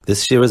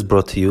This year is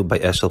brought to you by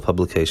Eshel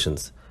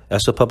Publications.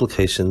 Eshel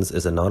Publications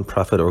is a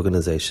non-profit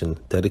organization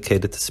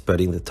dedicated to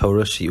spreading the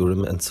Torah,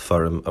 Shiurim, and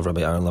Sefarim of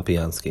Rabbi Aaron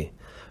Lapiansky.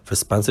 For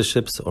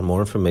sponsorships or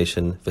more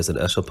information, visit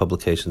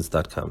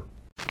eshelpublications.com.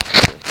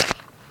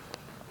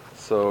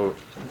 So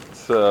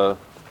it's a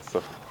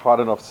hard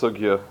enough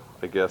sugya,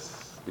 I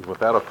guess, even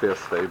without a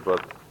fast day,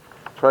 but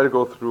try to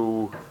go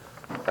through.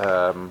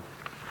 I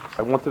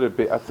wanted to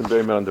be at the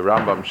Berman on the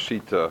Rambam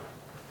Shita,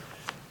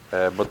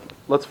 but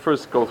let's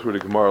first go through the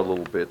Gemara a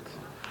little bit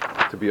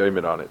to be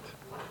aimed on it.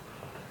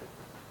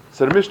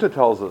 So the Mishnah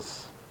tells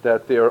us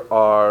that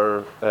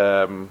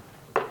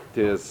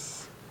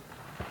there's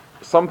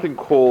something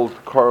called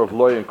Karav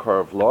Loy and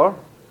Karav Law,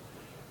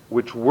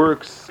 which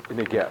works in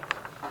a get.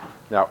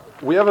 Now,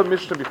 we have a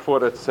Mishnah before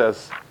that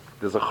says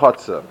there's a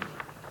Chatzah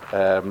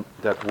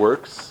that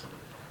works,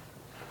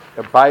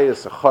 a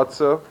bias, a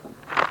Chatzah.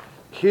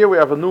 Here we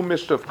have a new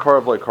Mishnah of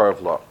Karav Loy,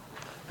 Karav Law.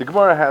 The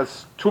Gemara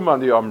has two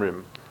Mandi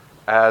Amrim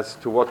as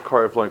to what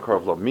Karav Loy and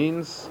Karav Law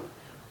means.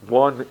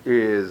 One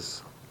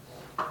is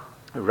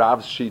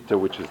Rav's Shita,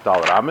 which is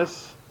Dal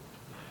Ramis,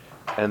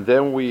 and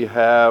then we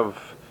have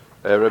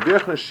Rabbi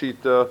Yochanan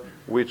Shita,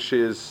 which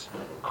is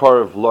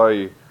Karav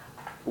Loy,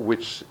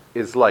 which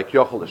is like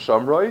Yochel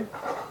Shamroi,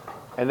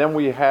 and then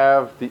we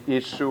have the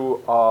issue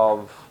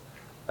of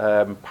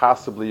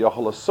possibly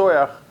Yochel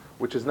Soyach,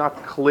 which is not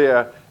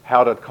clear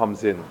how that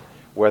comes in,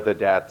 whether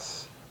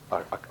that's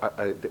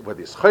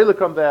whether it's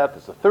chaylik on that,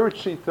 it's a third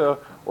shita,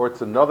 or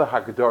it's another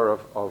hagdar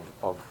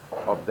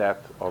of that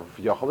of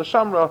Yochel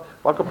Shamra.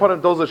 Like upon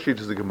those are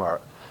shitas of the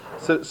Gemara.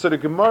 So the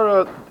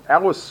Gemara,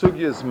 our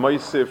sugya is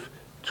meisif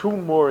two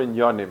more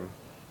inyanim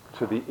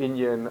to the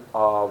inyan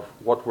of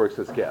what works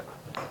as get,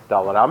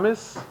 Dal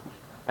Ramis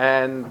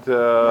and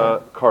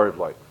Karav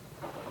Loy.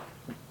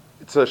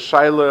 It's a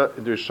shaila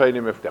in the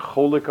Rishonim if they're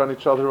cholik on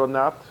each other or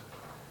not.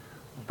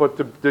 But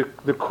the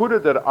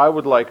kuda that I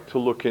would like to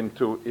look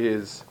into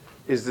is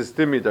this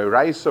dimi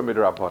d'oraisa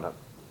midrabanan?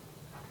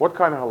 What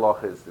kind of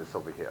halacha is this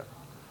over here?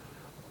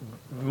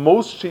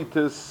 Most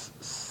shitas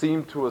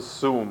seem to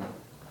assume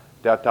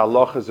that the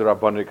halacha is a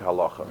rabbanic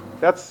halacha.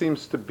 That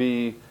seems to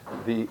be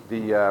the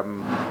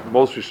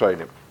most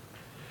rishonim.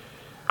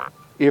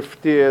 If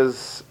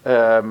it's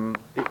a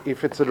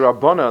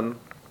rabbanan,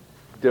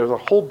 there's a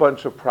whole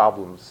bunch of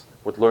problems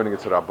with learning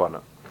it's a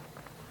rabbanan.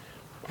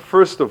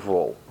 First of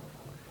all,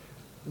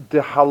 the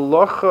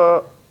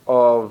halacha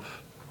of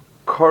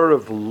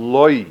Karav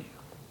Loy,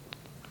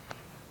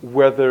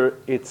 whether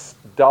it's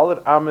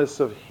Dalet Amis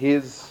of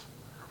his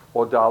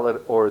or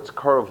it's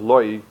Karav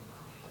Loy,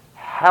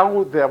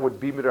 how that would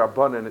be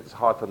midrabanan, it's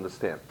hard to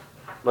understand.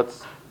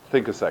 Let's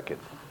think a second.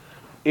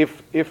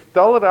 If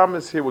Dalet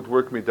Amis here would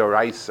work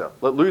midaraisa,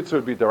 let Luitzer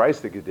would be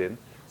daraisa Gitin.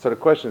 So the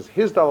question is,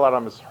 his Dalet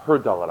Amis, her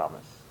Dalet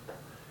Amis.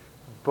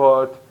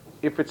 But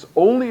if it's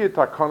only a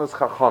takanas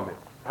chachamim,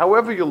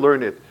 however you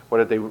learn it,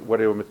 whether they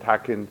were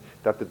mitakin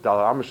that the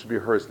Dalet Amis should be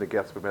hers and the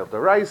gets b'mel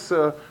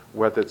daraisa,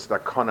 whether it's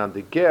takana and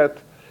the get,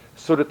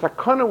 so the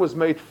takana was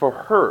made for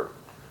her.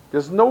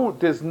 There's no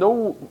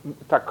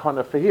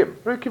takana for him.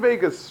 Ricky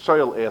Vegas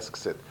Shoyal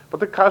asks it, but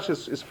the kash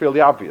is fairly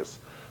obvious.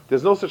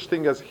 There's no such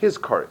thing as his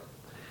karet.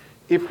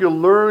 If you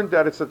learn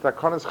that it's a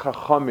takanas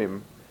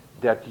chachamim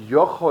that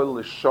yochol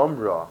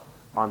l'shamra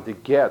on the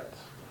get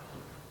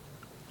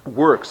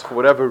works for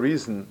whatever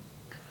reason,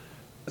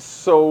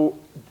 so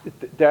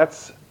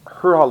that's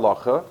her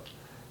halacha.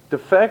 The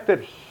fact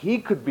that he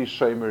could be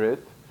shomer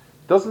it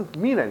doesn't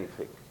mean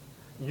anything.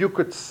 You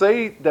could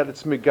say that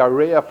it's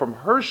megareya from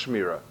her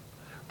shmira,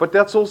 but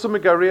that's also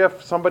megareya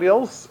if somebody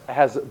else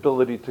has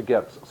ability to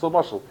get. So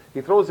Mashal, he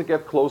throws a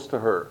get close to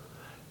her,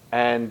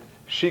 and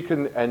she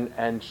can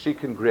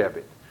grab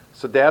it.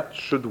 So that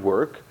should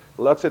work.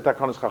 Let's say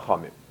takanas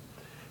chachamim.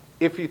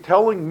 If you're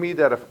telling me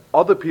that if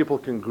other people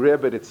can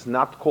grab it, it's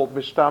not called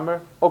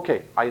mishtamer,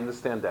 okay, I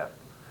understand that.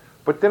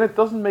 But then it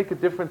doesn't make a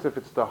difference if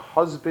it's the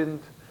husband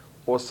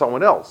or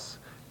someone else.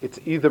 It's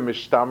either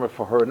mishtamer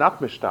for her or not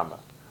mishtamer.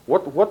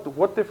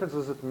 What difference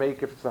does it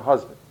make if it's the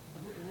husband?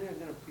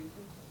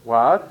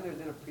 What?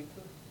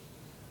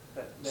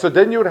 So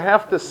then you'd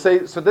have to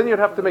say. So then you'd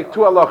have to make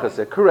two halachas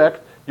here.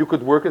 Correct. You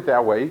could work it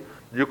that way.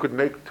 You could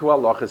make two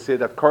halachas here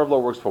that Karav Law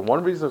works for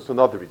one reason or for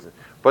another reason.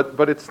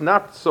 But it's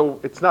not so.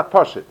 It's not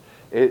pashit.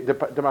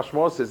 The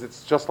mashmor says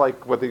it's just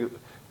like whether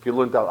if you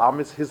learn Dal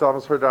Amis, his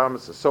Amis, her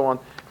Amis, and so on.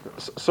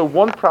 So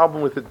one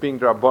problem with it being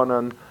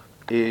Drabanan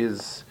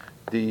is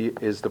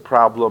the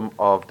problem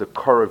of the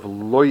Karav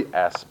Loy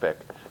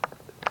aspect.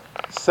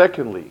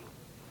 Secondly,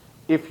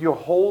 if you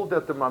hold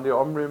that the Mandi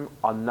Omrim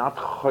are not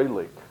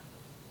chaylik,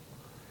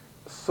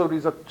 so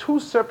these are two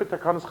separate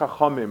takanas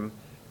chachamim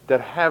that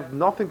have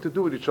nothing to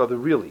do with each other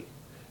really. You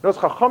know,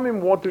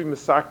 chachamim want to be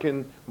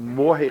misakin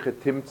more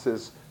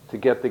hechetimtzes to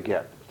get the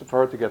get,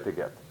 for her to get the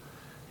get.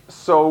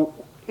 So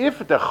if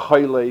the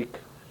chaylik,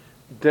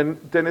 then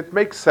it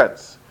makes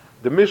sense.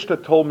 The Mishnah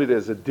told me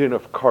there's a din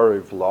of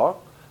Karav Law,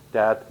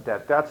 that's the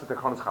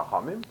takanas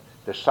chachamim.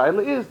 The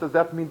shaila is, does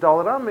that mean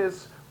Dal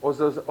Ramis, or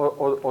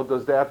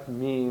does that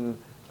mean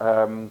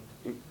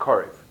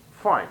Karev?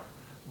 Fine.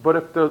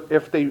 But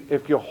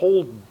if you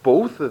hold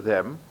both of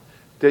them,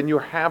 then you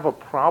have a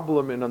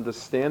problem in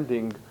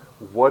understanding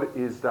what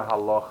is the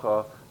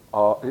halacha.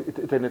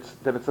 Then it's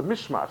a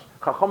mishmash.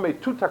 Chacham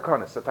made two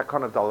takanas, a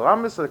takana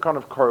dalaramis and a takana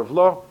of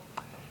karavla.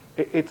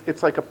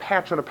 It's like a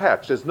patch on a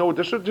patch. There's no.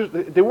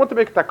 They want to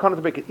make a takana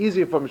to make it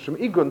easier for mishum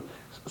igun.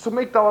 So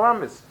make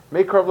dalaramis,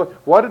 make karavla.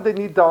 Why did they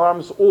need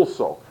dalaramis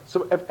also?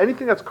 So if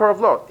anything that's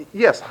karavla,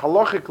 yes,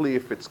 halachically,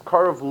 if it's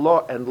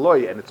karavla and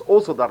loy, and it's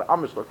also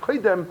dalaramis or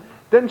koydem,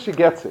 then she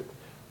gets it.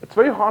 It's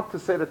very hard to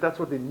say that that's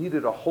what they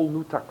needed a whole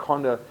new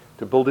takana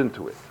to build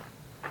into it.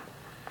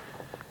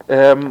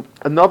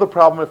 Another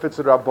problem if it's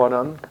a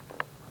rabbanan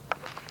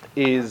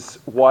is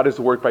what is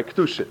the word by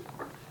kedushin.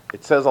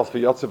 It says als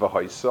v'yotze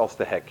v'hoyse, als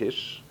the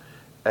hekish.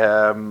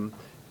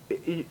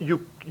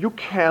 You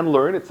can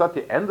learn, it's not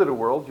the end of the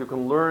world, you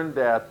can learn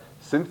that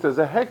since there's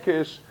a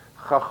hekish,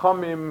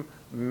 chachamim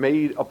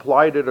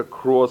applied it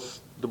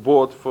across the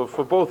board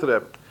for both of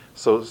them.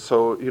 So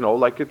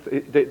like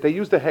they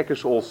use the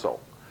hekish also.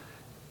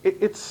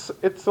 It's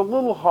a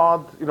little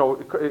hard,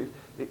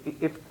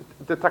 if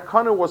the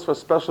takana was for a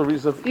special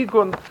reason of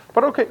igun,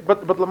 but okay,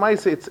 but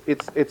lemaise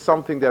it's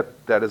something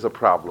that is a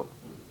problem.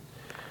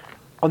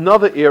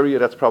 Another area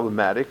that's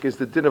problematic is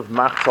the din of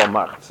machzal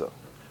machza.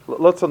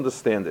 Let's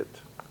understand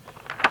it.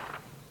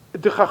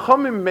 The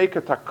chachamim make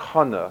a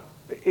takana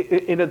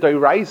in a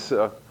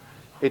dairaisa.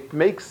 It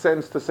makes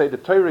sense to say the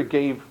Torah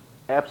gave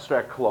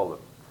abstract klalim.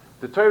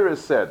 The Torah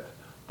said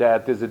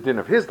that there's a din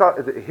of his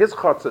chatzah,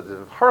 there's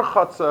of her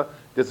chatzah,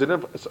 there's a din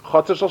of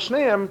chatzah shel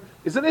shneim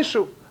is an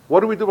issue.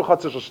 What do we do with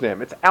chatzah shel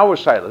shneim? It's our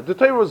shaila. The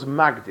Torah was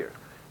magdir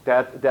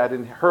that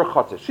in her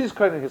chatzah, she's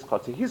kind of his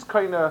chatzah, he's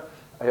kind of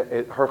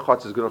her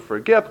chatzah is going to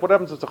forget. What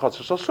happens if the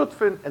chatzah shel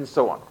shutfin and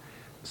so on?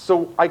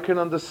 So I can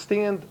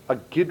understand a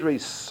gidrei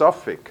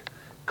suffix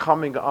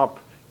coming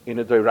up in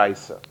a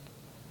doiraisa.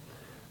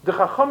 The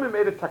chachamim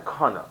made a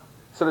takana.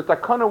 So the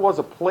takana was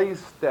a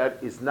place that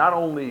is not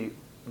only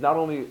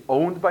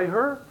owned by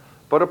her,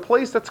 but a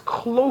place that's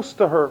close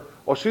to her,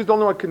 or she's the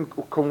only one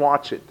can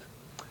watch it.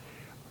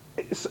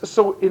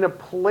 So in a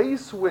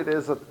place where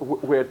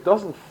it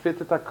doesn't fit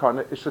the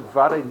takana, it should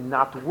vare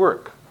not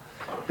work.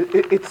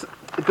 It's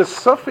the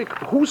suffix.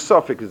 Whose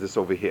suffix is this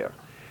over here?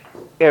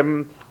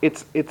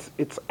 It's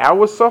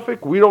our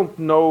suffix. We don't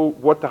know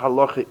what the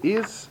halacha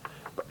is.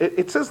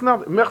 It says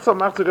now mechzal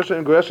machzor resha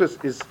and goreshes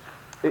is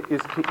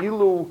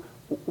keilu.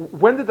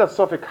 When did that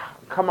suffix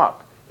come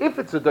up? If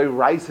it's a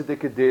doiraisa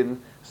dikadin,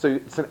 so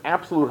it's an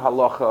absolute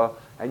halacha,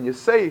 and you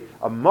say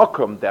a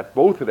makom that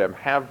both of them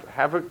have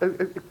a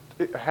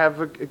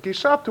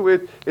gisha to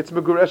it, it's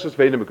megureshes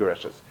ve'ena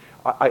megureshes.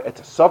 It's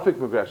a suffix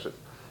megureshes.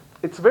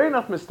 It's very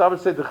not mistaber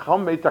to say the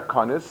chacham made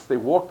takanis. They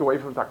walked away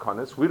from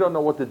takanis. We don't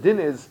know what the din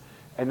is,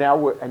 and now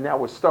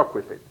we're stuck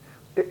with it.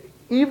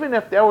 Even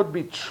if that would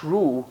be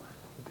true,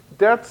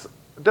 that's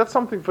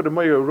something for the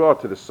Meir Ra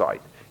to decide.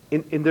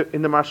 In the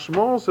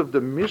mashmos of the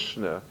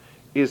Mishnah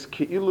is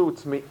keilu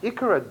it's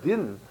me'ikar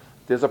din.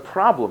 There's a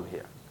problem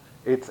here.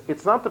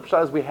 It's not the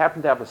pshas we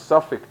happen to have a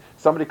suffix.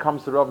 Somebody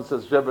comes to Rav and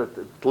says, Rebbe,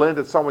 it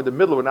landed somewhere in the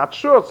middle. We're not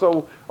sure.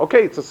 So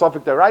okay, it's a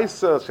suffix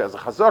deraisa. She has a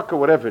chazaka,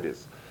 whatever it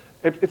is.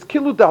 It's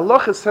kilu the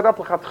halach is set up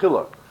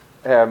l'chatchila.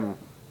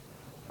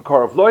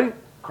 Karav loy,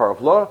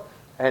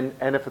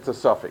 and if it's a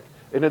suffix.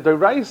 In a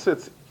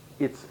deraisa,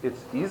 it's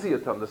easier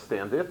to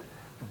understand it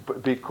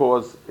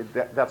because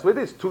that's what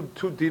it is. Two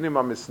dinim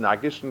are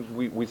misnagish, and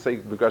we say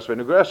megrash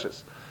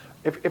ve'negrashes.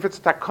 If it's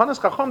takanas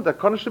chacham,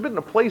 takana should be in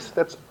a place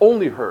that's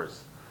only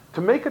hers.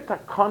 To make a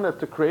takana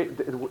to create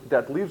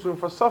that leaves room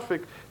for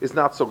suffix is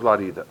not so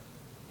glad either.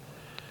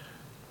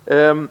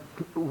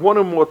 One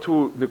or more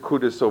two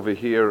nekudas over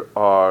here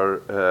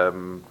are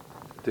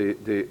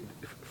the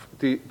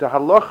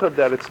halacha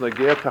that it's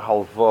nager to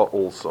halva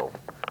also.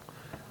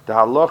 The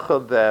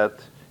halacha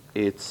that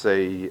it's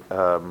the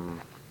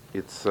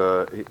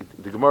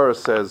Gemara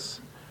says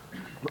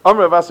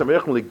Amr Avasam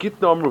Echon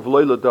Gitin Amr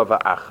V'Loy Ladava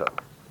Acha.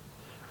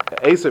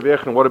 Eisa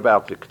V'Echon. What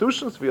about the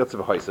kedushas v'yotze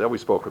v'hoyse that we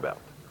spoke about?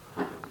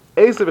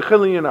 Eisa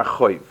V'Chilin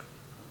Achoiv.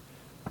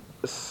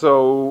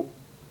 So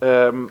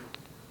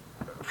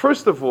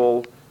first of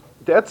all,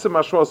 that's a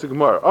mashmas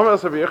Gemara. Amr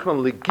Avasam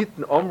Echon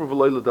Gitin Amr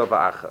V'Loy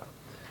Ladava Acha.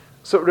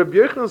 So Rabbi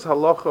Yochanan's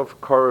halacha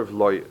of Karav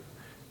Loy,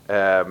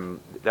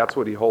 that's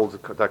what he holds,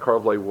 that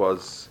Karav Loy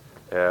was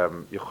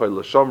Yechoil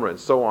L'Shomra and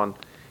so on.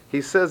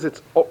 He says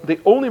they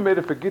only made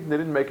it for Gitin, they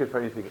didn't make it for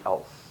anything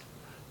else.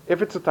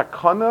 If it's a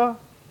takana,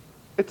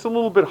 it's a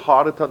little bit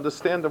harder to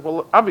understand.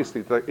 Well,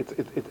 obviously,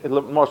 it's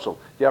marshal.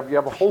 You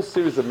have a whole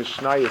series of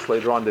mishnayos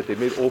later on that they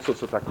made all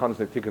sorts of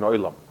takanas in Tikkun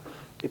Olam.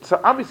 It's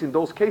obviously in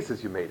those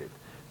cases you made it.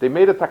 They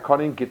made a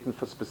takana in Gitin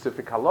for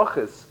specific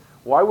halachas.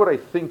 Why would I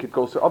think it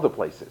goes to other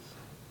places?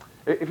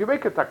 If you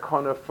make a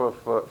takana for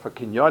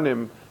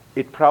kinyanim,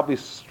 it probably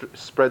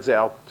spreads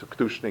out to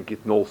kedushin and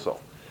Gitin also.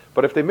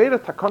 But if they made a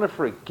takana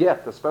for a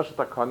get, a special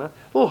takana, a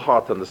little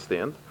hard to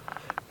understand.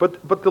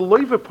 But the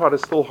loiva part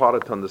is still harder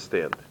to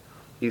understand.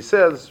 He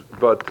says,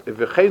 but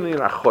v'chein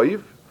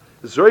achoiv,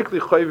 zorik li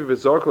choiv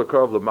v'zork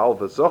l'karav l'mal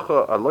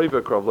v'zocha, a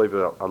loiva karav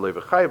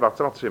loiva chayiv,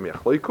 v'atzanat shem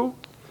yachloiku.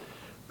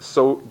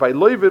 So by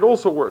loiv it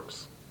also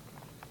works.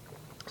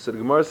 So the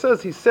Gemara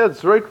says, he said,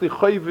 Zreik li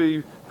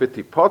chayvi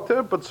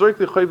v'tipoter, but Zreik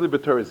li chayvi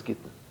b'teres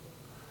Gitin.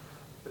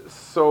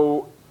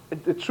 So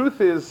the truth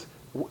is,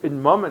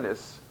 in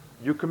Mamonis,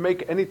 you can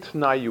make any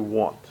Tanai you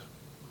want.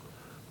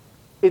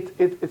 It's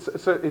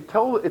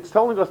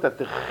telling us that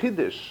the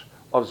Chiddush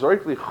of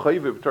Zreik li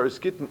chayvi b'teres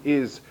Gitin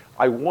is,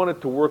 I want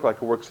it to work like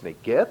it works in a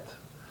get.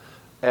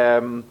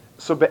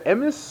 So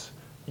be'emis,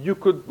 you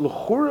could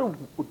l'chura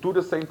do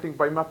the same thing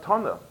by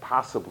matana,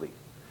 possibly.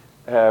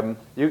 You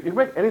can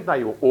make any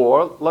Tanai,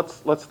 or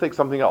let's take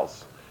something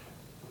else.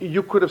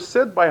 You could have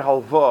said by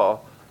halva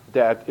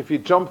that if you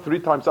jump 3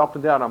 times up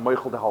and down, I'm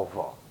meichel the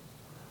halva.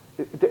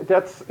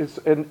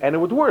 And it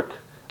would work.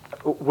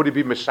 Would he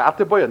be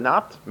mishate boy or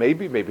not?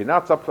 Maybe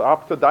not. It's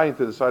up to dying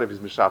to decide if he's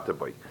mishate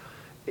boy.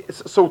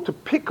 So to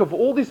pick of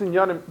all these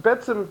inyanim,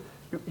 betzim,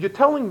 you're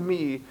telling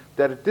me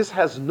that this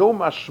has no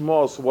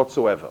mashmos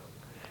whatsoever.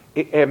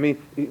 I mean,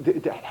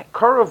 the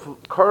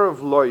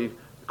karav loy.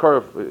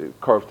 Curve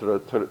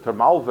to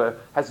Malve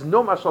has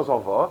no mashal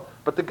alva,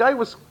 but the guy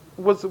was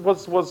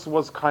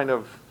kind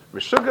of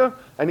mishuga,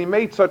 and he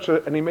made such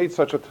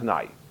a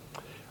tanai.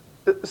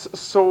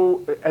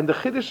 So, and the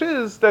chiddush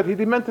is that he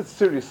meant it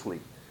seriously.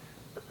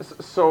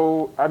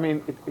 So, I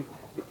mean,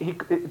 he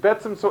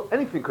bets him. So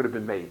anything could have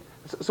been made.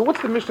 So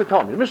what's the Mishnah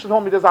telling me? The Mishnah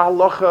told me there's a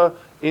halacha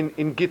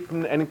in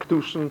Gitin and in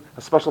Kedushin,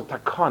 a special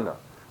takana,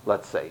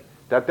 let's say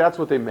that's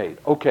what they made.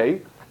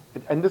 Okay.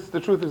 And the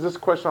truth is, this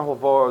question of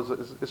halva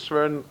is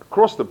shvern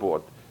across the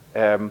board.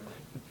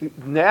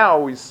 Now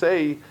we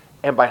say,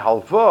 and by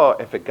halva,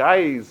 if a guy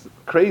is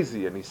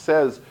crazy and he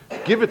says,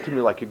 "Give it to me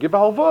like you give a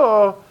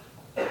halva,"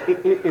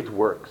 it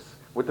works.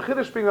 With the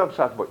chiddush being on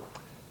shat boy,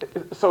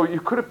 so you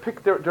could have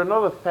picked. There are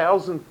another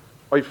 1,000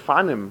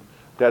 oifanim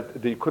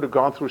that you could have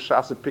gone through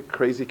Shas and picked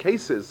crazy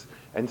cases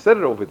and set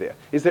it over there.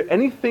 Is there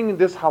anything in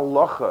this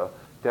halacha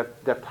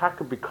that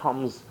taka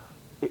becomes?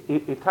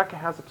 It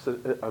has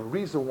a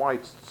reason why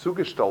it's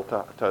zugestellt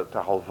to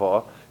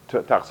halva,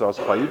 to achzas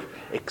chayiv,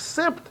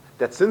 except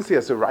that since he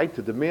has a right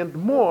to demand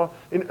more,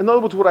 in other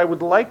words, what I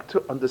would like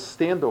to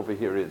understand over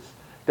here is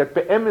that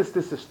be'emes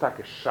this is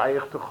taka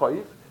shayach to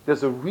chayiv.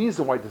 There's a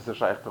reason why this is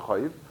shayach to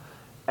chayiv,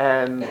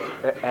 and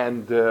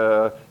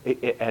the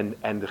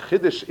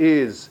chiddush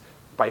is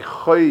by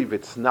chayiv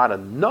it's not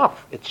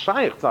enough. It's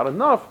shayach, it's not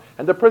enough,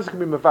 and the person can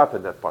be mevat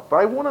in that part. But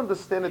I want to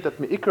understand it that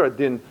meikar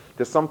adin,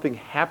 there's something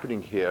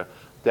happening here.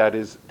 That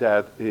Betzim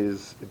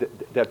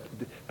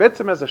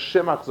has a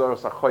shemach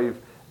zoros achoiv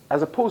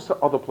as opposed to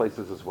other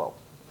places as well.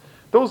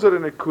 Those are the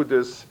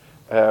nekudas,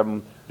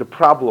 the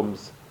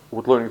problems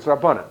with learning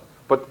Rabbanan.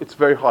 But it's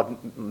very hard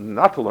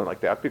not to learn like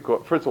that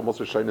because first of all,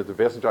 most Rishonim, the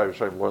vast majority of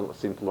Rishonim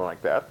seem to learn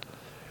like that.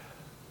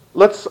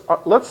 Let's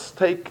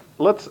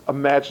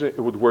imagine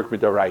it would work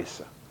with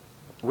Daraisa,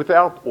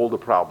 without all the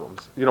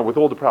problems. With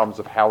all the problems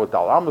of how would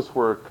Dal Amos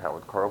work, how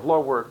would Karav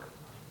Law work.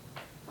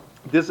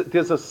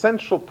 There's a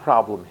central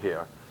problem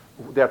here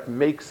that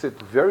makes it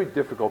very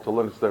difficult to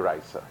learn the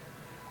Raisa.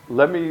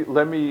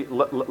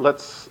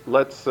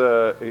 Let's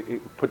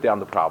put down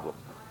the problem.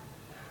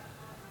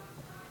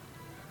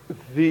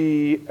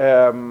 The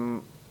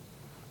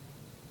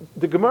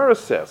Gemara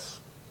says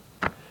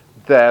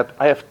that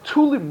I have 2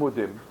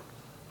 limudim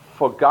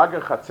for Gaga,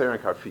 Chatzer,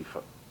 and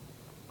Karfifa.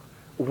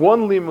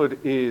 One limud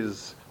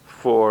is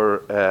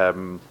for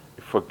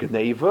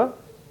Gneva.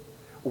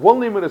 One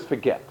limud is for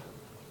Get.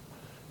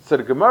 So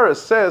the Gemara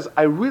says,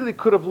 I really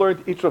could have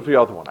learned each of the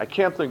other one. I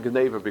can't learn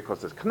Geneva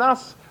because it's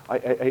Knas.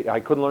 I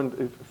couldn't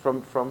learn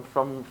from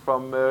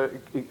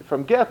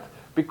Get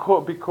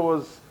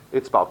because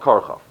it's Bal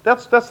Karchav.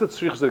 That's the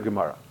tzrich of the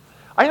Gemara.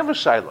 I have a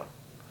shaila.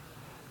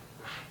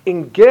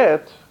 In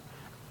Get,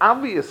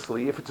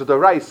 obviously, if it's a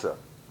deraisa,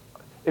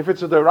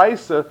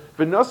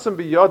 V'nosam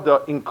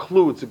b'yoda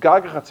includes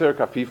Gaga Chatzer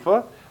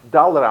Kafifa,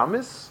 Dal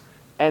Ramis,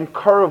 and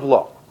Karav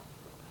Law.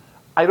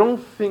 I don't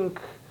think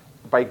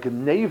by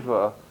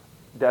Geneva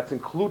that's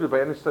included by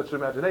any such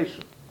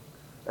imagination.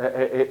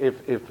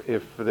 If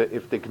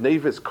the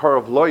Gneva is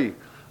Karav Loi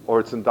or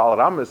it's in Dal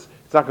Ramis,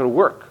 it's not going to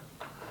work.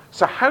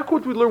 So how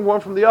could we learn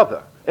one from the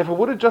other? If I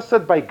would have just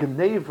said by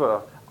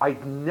Gneva,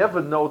 I'd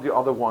never know the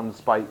other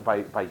ones by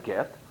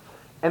Get.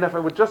 And if I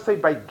would just say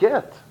by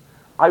Get,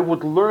 I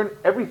would learn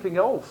everything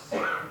else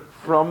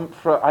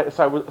so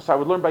I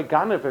would learn by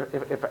Ganev.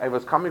 If I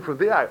was coming from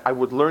there, I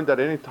would learn that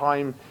any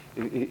time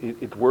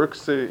it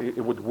works, it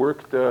would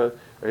work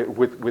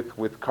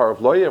with Karav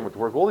Loya and would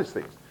work all these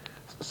things.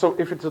 So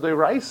if it's a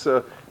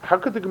deraisa, how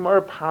could the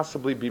Gemara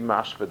possibly be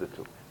mashva the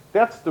two?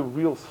 That's the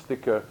real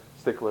stickler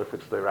if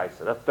it's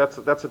deraisa. That's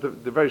the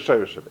very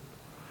shayrish of it.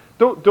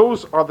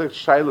 Those are the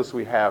shaylas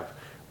we have.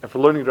 And for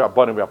learning the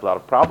Rabbanim, we have a lot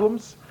of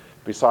problems.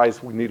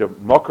 Besides, we need a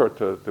mocker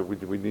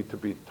we need to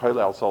be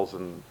toilet ourselves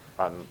on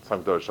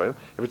some shayla.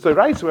 If it's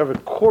deraisa, we have a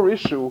core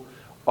issue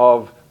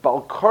of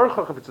Bal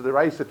Karchach. If it's a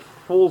deraisa, it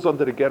falls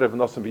under the get of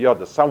Nosim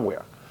B'Yada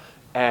somewhere.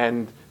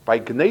 And by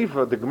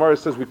Gneva, the Gemara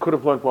says we could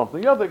have learned one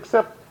from the other,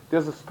 except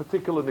there's a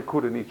particular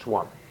nikud in each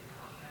one.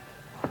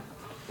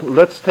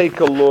 let's take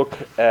a look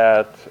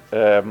at,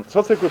 so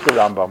let's take a look at the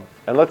Rambam,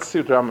 and let's see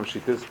what the Rambam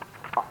sheet is.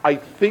 I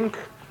think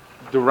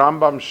the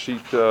Rambam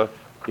sheet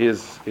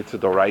it's a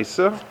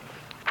Doraisa,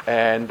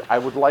 and I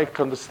would like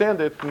to understand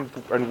it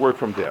and work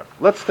from there.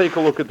 Let's take a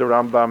look at the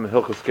Rambam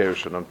Hilchos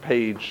Gerushin on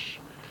page,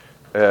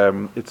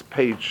 it's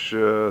page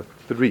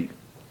 3.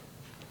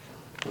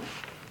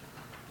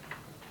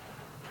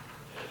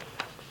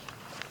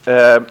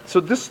 So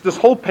this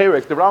whole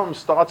parak, the Rambam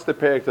starts the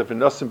parak that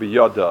V'nosim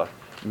b'yada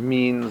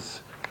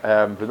means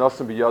lav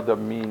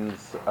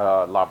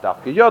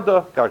dafka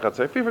yada.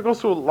 It goes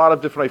through a lot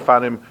of different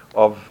ifanim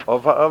of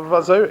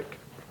Azarik.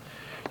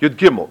 Yud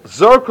Gimel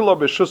Zorkulo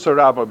b'shus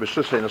harabba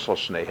b'shus einashal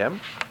shnehem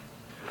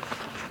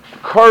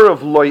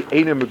Karav loy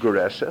eina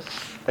megureshes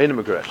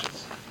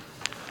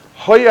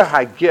Hoya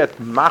haget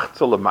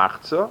machza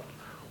lemachza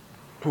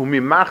Umi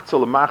machza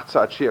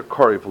lemachza achia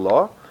kariv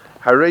lo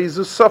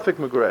Hareizu sofik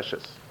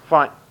megureshes.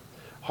 Fine.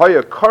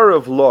 Hoya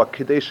karav lo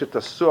kadeshet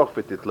asuach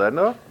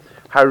v'titlena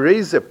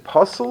Hareize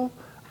posel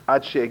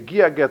achia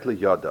gia get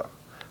liyada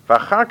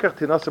V'achar kach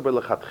tinasa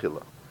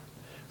b'lechatchila.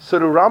 So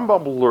the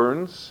Rambam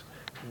learns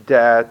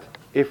that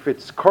if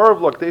it's karav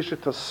lo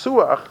kadeshet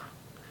asuach,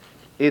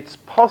 it's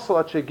posel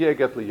achia gia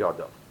get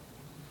liyada.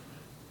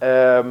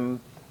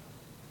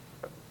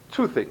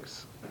 Two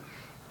things.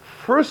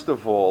 First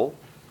of all,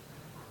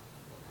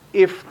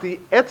 if the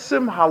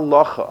etzim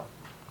halacha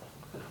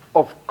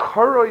of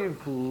karav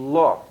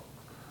lo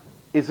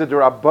is a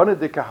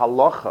derabbanadika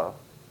halacha,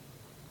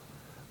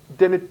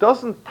 then it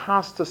doesn't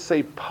pass to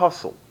say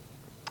pasul.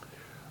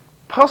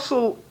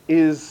 Pasul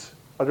is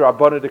a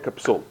derabbanadika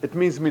psul. It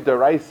means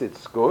midaraisa,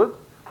 it's good,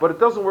 but it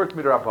doesn't work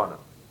midarabbanan.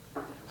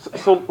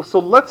 So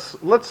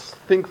let's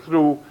think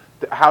through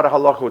how the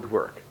halacha would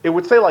work. It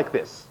would say like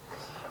this: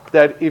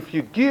 that if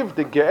you give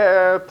the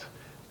get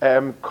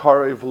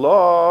karav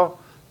lo,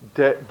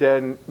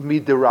 then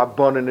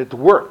midarabbanan it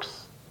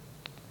works.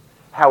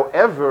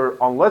 However,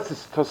 unless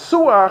it's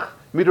tasuach,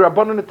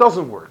 midrabanan it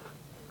doesn't work.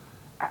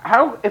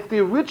 How if the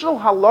original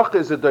halacha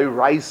is a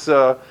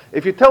doiraisa?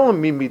 If you're telling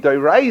me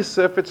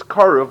midoiraisa, if it's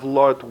karav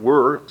lo, it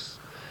works.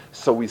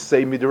 So we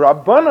say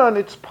midrabanan,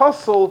 it's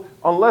pasul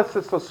unless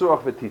it's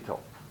tasuach v'tito.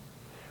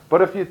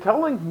 But if you're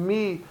telling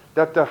me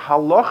that the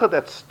halacha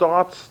that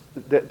starts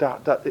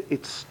that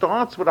it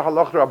starts with a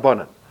halacha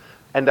rabbanan,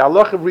 and the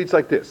halacha reads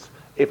like this: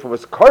 if it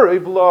was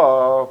karav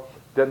lo,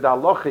 then the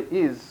halacha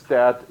is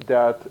that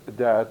the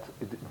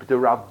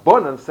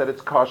Rabbanan said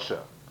it's kosher.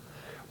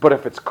 But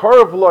if it's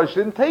karav lo, she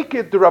didn't take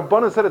it, the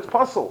Rabbanan said it's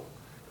pasul.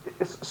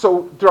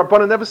 So the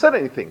Rabbanan never said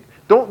anything.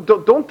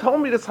 Don't tell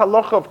me this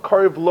halacha of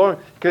karav lo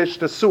kesh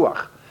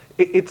tesuach.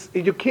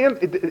 You can't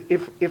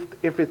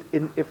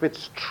if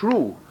it's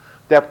true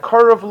that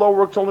karav lo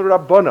works only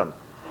Rabbanan,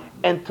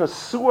 and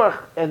tesuach,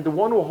 and the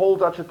one who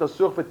holds actually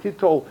tesuach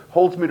v'titol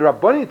holds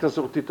midrabbani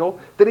tesuach titol,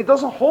 then he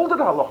doesn't hold the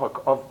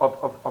halacha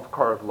of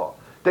karav lo.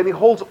 Then he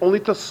holds only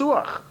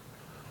tasuach.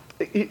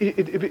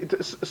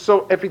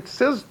 So if it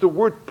says the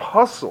word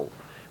pasul,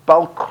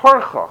 bal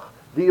karchach,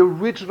 the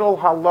original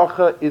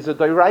halacha is a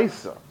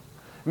doiraisa.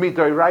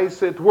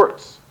 Midoiraisa it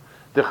works.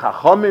 The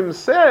Chachamim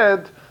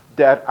said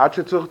that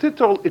achetzur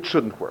titol it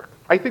shouldn't work.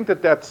 I think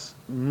that's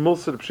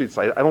most of the pshits.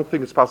 I don't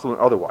think it's possible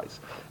otherwise.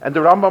 And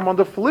the Rambam on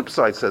the flip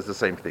side says the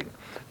same thing.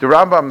 The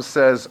Rambam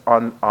says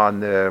on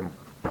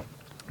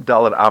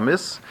Dalet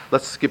Amis.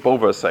 Let's skip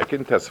over a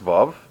second.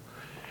 Tesvav.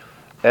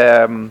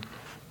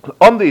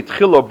 On the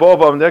Tchilo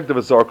Bova Negdev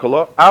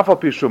Zorkola, Afal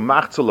Pishu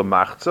Machza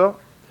LeMachza,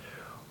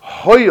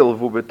 Hoil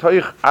Vu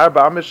Betoich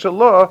Arba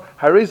Amishalah,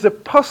 Hariz a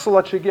Pasul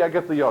Achigi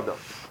Aget Liyoda.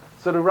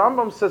 So the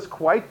Rambam says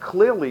quite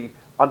clearly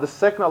on the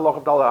second halach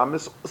of Dalet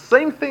Amis,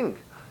 same thing.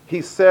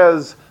 He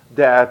says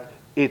that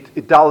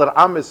Dalet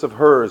Amis of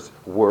hers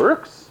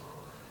works,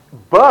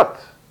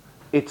 but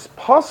it's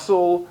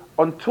Pasul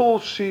until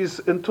it's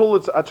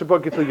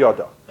Achibah Get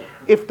Liyoda.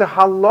 If the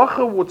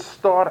halacha would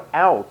start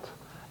out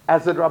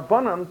as a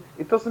Rabbanan,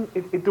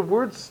 the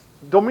words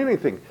don't mean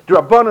anything. The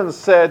Rabbanan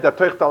said that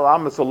Teich Dalet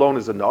Amis alone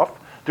is enough.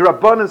 The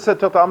Rabbanan said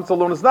Teich Dalet Amis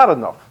alone is not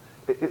enough.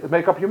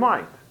 Make up your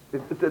mind.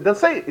 Then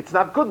say it's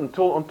not good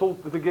until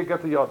the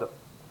get the yada.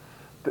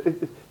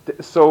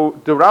 So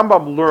the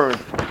Rambam learned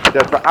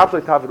that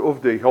Va'atlei Tavid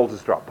Uvdei holds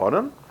his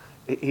Rabbanan.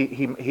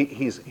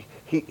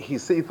 He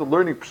sees the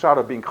learning pshat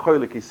of being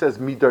cholik. He says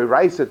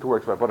midoraisa it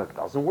works, Rabbanan it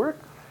doesn't work.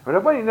 But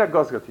Rabbanan not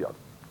goes get the yada.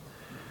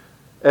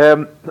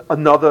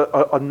 Another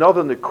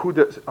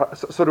nekuda.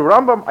 So the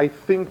Rambam, I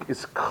think,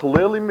 is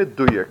clearly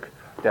meduyek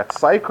that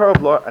Saikar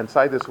of law and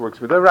Saidis works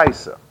with a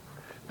Raisa.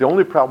 The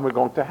only problem we're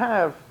going to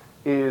have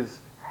is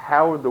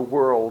how in the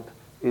world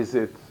is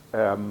it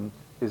going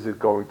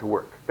to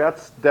work?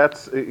 That's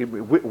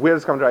where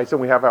it's coming to Raisa.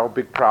 We have our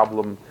big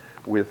problem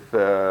with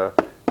the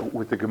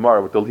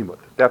Gemara, with the Limud.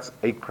 That's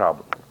a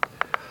problem.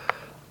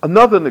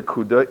 Another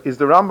nekuda is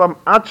the Rambam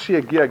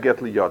Atshia Gia Get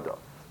Liyada.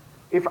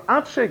 If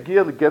Atshia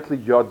Gia Get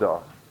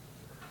Liyada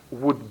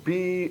would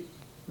be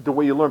the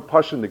way you learn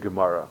Pasha in the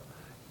Gemara,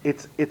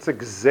 it's a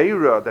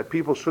gzeira that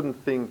people shouldn't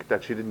think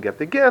that she didn't get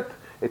the get.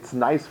 It's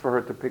nice for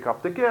her to pick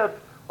up the get.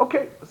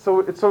 Okay,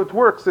 so it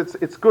works.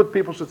 It's good.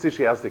 People should see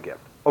she has the get.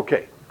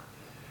 Okay.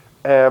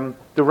 The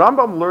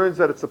Rambam learns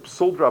that it's a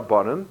psul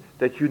drabanan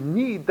that you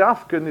need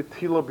dafka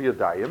netila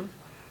b'yadayim.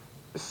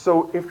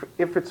 So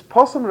if it's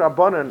posum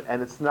rabbanan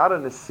and it's not a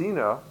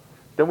nesina,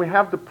 then we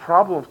have the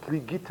problem of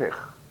tli gitech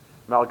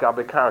mal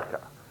gabe karka.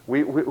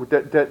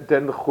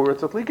 Then the chur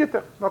it's a tli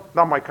gitech.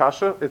 Not my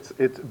kasha.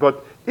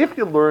 But if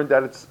you learn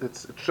that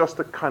it's just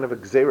a kind of a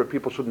gzera,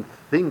 people shouldn't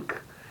think.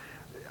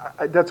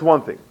 That's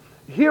one thing.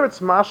 Here it's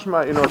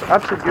mashma.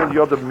 Atzegil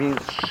yoda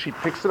means she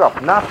picks it up,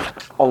 not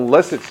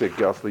unless it's a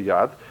gasli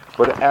yad.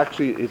 But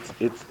actually, it's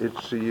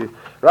she.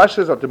 Rashi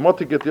says at the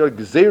motiget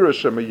gzeira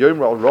shema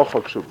yomer al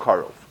rochok shu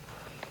karov.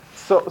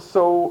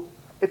 So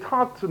it's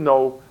hard to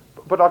know.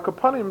 But al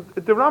kapanim,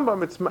 the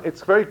Rambam,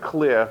 it's very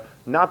clear.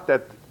 Not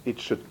that it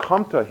should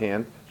come to her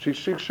hand. She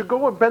should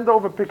go and bend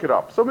over and pick it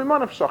up. So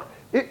miman of shach.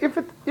 If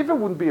it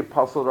wouldn't be a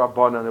pasal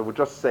rabbanan, it would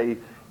just say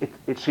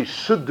she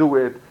should do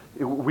it.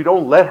 We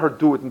don't let her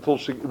do it until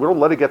we don't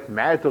let her get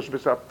married until she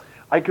picks it up.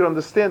 I can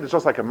understand. It's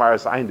just like a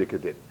Maris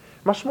Eindeke did.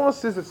 Mashmah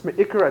says it's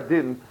me'ikar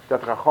adin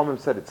that Rachamim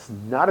said it's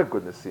not a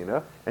good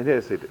nesina, and here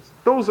they say this.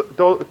 Those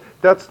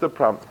that's the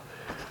problem.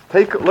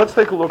 Let's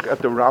take a look at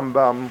the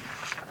Rambam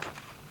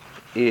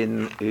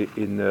in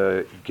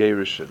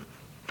Gerushin.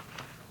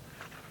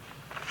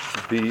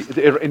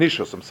 The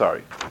Initials. I'm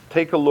sorry.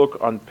 Take a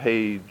look on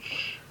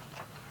page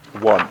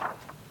 1.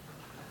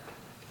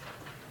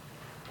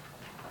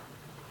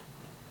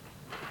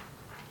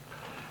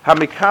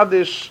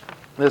 Hamikadish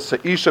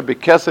nesa'isha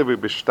b'kesef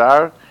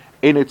v'b'shtar.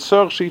 So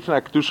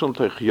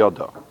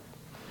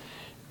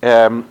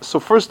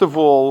first of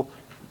all,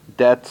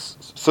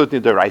 that's certainly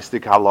the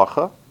Reistik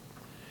halacha.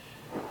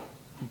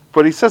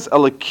 But he says,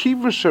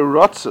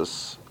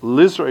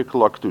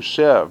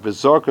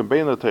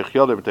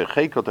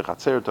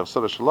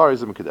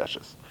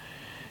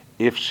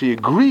 if she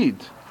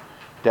agreed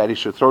that he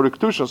should throw the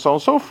kedusha and so on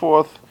and so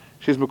forth,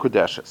 she's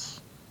mekudeshes.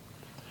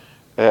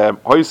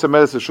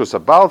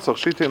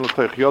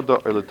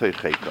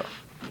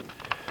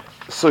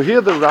 So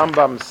here the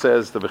Rambam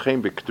says the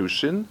v'chein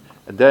b'kedushin,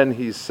 and then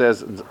he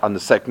says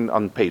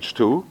on page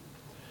 2,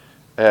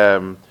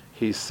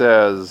 he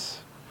says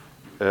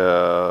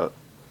similar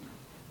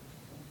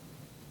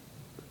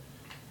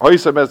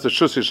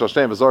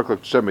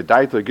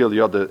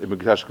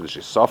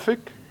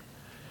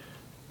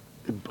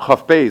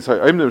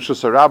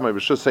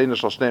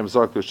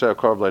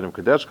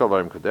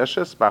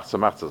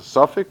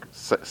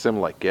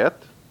like get.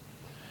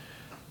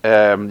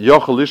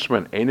 Yochel lishmer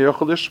and ein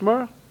yochel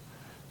lishmer.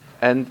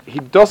 And he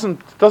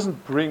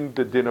doesn't bring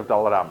the din of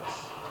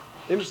Dalaramas.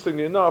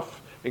 Interestingly enough,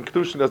 in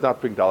Kedushin does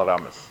not bring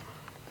Dalaramas.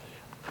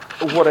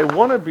 What I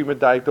want to be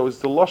medayik though is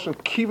the lashon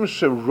kivim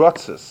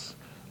sherotzes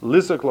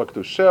lizak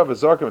lakdusha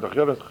v'zarkim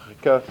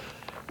v'tachyodah.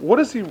 What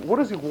does he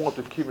want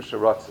with kivim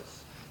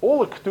sherotzes?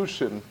 All of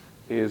Kedushin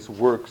is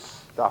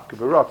works dafke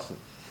b'rotzen.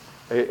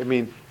 I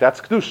mean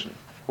that's Kedushin.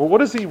 Well,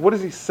 what is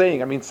he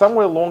saying? I mean,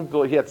 somewhere along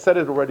he had said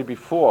it already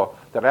before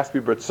that it has to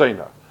be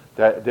b'rtzeina.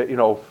 That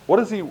what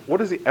is he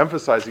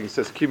emphasizing? He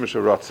says kimish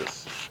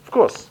aratzis. Of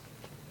course.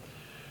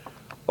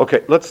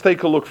 Okay, let's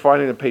take a look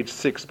finally on page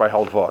 6 by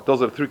Halva.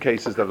 Those are the 3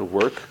 cases that will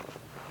work.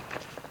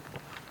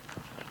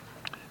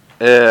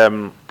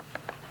 Hachoiv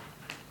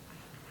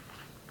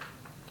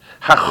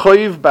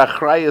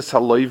b'achrayes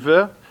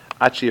haloive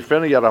at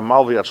sheyefenu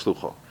yaramalve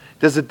yatzlucho.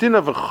 There's a din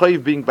of a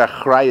choiv being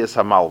b'achrayes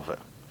hamalve.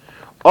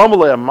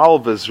 Amalei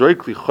hamalve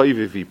zroikli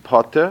choiv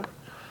v'pote.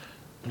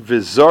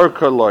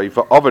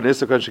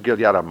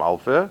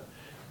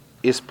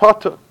 Is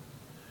potter.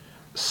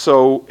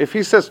 So if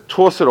he says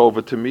toss it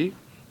over to me,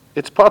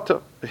 it's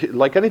potter.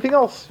 Like anything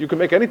else, you can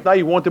make anything. Now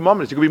you want the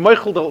moments. You can be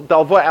Michael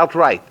Dalva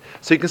outright.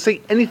 So you can say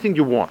anything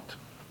you want.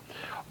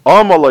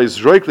 Amalai is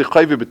roikli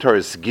chayve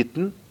b'toris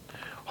Gitin.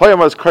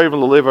 Hoyamas krayven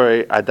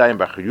l'lever adayim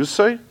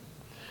b'chayusay.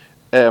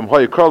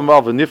 Hoyakol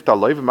mal v'nifta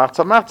loiv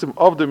machza machzim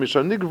of the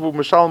mishal nigvu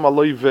mishal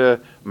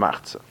maloiv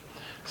machza.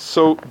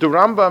 So the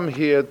Rambam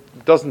here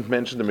doesn't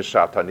mention the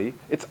Mishatani.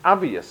 It's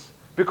obvious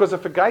because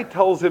if a guy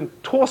tells him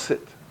toss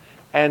it,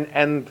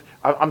 and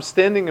I'm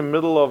standing in the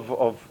middle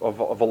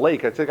of a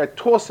lake, I say I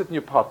toss it in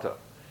your potter.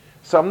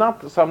 So I'm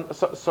not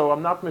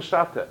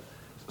Mishata.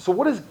 So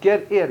what is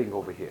get adding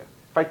over here?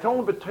 If I tell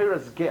him B'Torah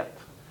is get,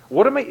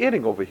 what am I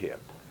adding over here?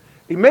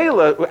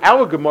 Imela,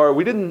 our Gemara,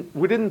 we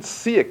didn't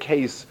see a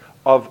case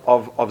of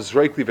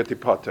Zreikli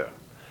V'Tipoter.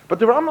 But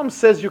the Rambam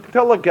says you can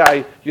tell a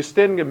guy you're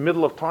standing in the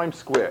middle of Times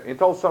Square. You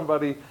tell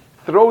somebody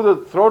throw the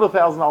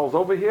 $1,000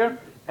 over here,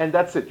 and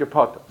that's it. You're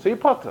potter. So you're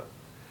potter.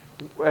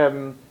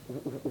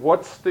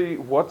 What's the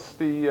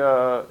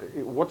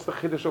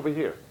chiddush over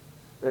here?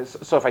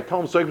 So if I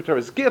tell him Zoyk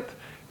is git,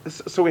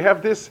 so we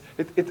have this.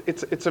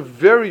 It's a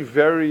very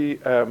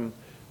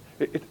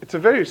it's a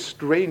very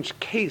strange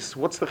case.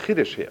 What's the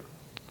chiddush here?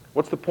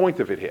 What's the point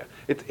of it here?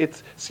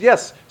 It's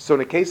yes. So in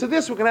the case of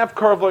this, we can have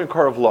Karav Lo and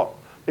Karav Lo.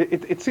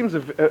 It seems a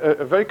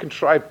very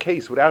contrived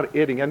case without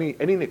adding any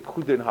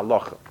nekuda in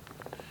halacha.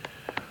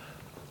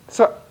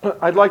 So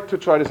I'd like to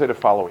try to say the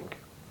following.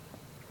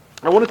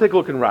 I want to take a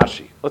look in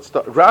Rashi. Let's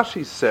start.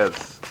 Rashi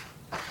says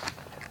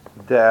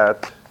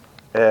that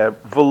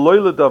v'loy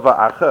ledava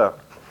acher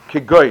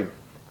kegoin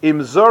im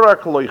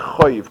zorak loy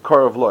choiv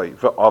karav loy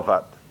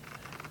ve'avad.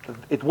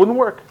 It wouldn't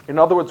work. In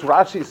other words,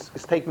 Rashi is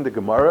taking the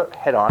Gemara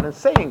head on and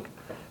saying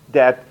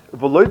that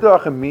v'loy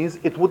ledava acher means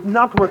it would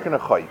not work in a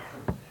choiv,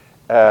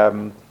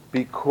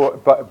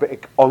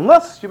 but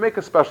unless you make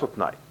a special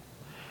tnai.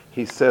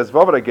 He says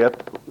vavad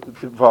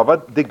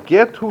Vavad the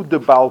get who the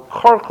bal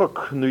karcha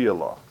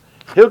knuyala.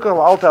 So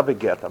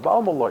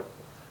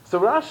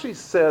Rashi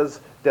says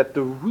that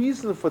the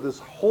reason for this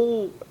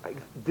whole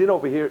din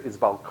over here is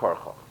Bal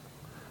Karcha.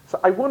 So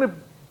I want to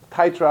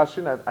tie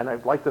Rashi, and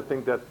I'd like to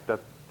think that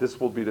this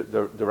will be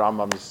the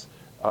Rambam's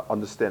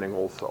understanding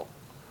also.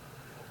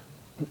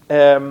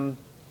 In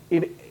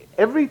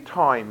every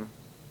time,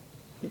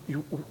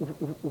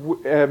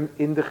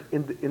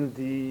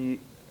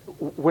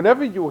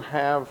 whenever you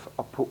have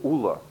a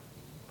pu'ula,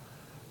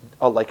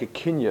 like a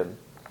kinyan,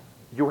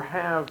 you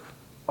have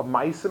a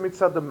ma'isa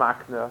mitzad the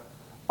makna,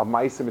 a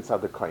ma'isa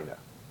mitzad the kaina.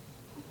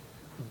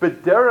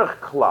 B'derech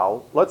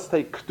klal, let's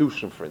take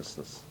kedushin for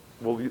instance,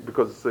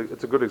 because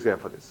it's a good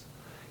example of this.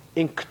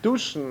 In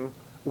kedushin,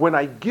 when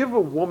I give a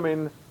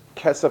woman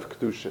kesef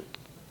kedushin,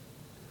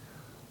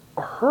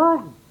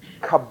 her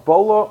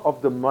kabbalah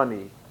of the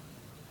money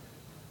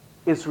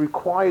is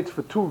required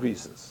for two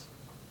reasons.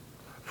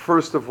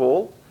 First of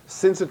all,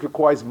 since it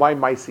requires my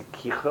ma'isa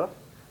kicha,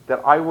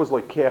 that I was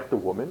like the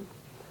woman,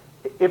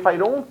 if I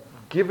don't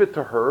give it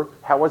to her,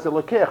 how was it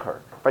lekech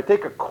her? If I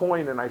take a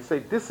coin and I say,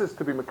 this is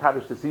to be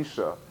mekadosh this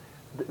isha,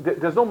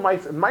 there's no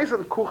ma'isa.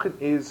 Ma'isa kuchen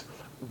is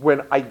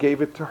when I gave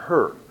it to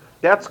her.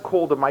 That's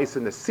called the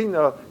ma'isa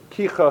nesina,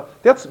 kicha.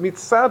 That's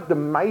mitzad, the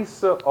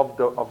ma'isa of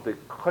the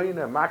koine,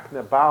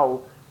 makne,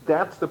 baal.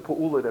 That's the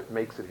pu'ula that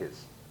makes it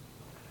his.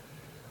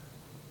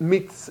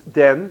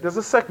 Then there's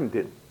a second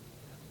din.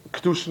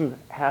 Kedushin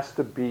has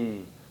to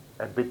be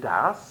a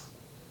bidas,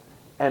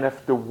 and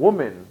if the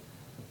woman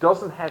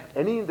doesn't have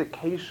any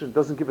indication,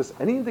 doesn't give us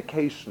any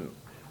indication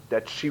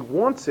that she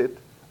wants it,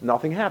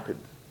 nothing happened.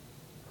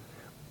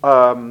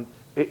 In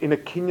a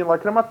kinyan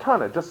like a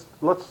matana, just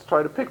let's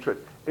try to picture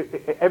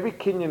it. Every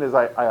kinyan is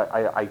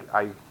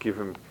I give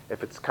him,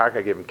 if it's karka,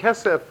 I give him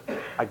kesef,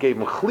 I gave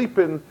him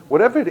chlipin,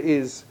 whatever it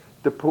is,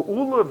 the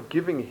pu'ula of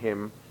giving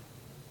him,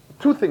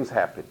 two things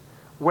happen.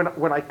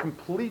 When I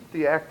complete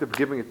the act of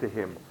giving it to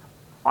him,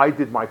 I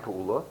did my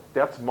pu'ula,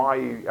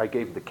 I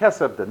gave him the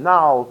kesef, the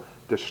nal,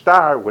 the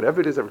star, whatever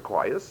it is it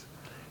requires,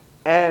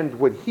 and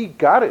when he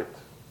got it,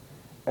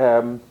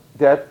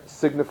 that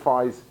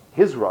signifies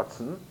his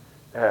ratzon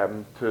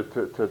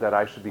to that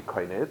I should be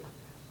koined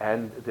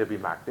and there be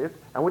maknit,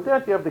 and with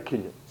that you have the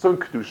kinyan. So in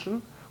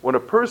kedushin, when a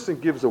person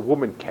gives a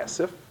woman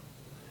kesef,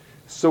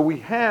 so we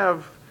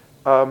have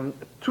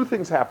two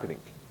things happening.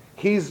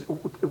 He's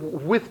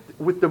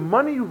with the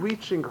money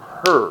reaching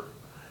her,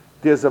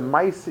 there's a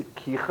ma'aseh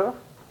kicha,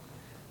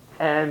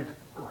 and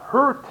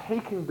her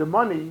taking the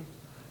money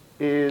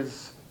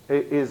is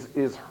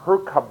her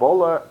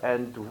Kabbalah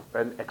and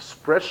an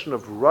expression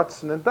of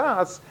Ratzon and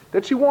Das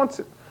that she wants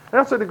it. And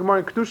that's why the Gemara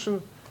in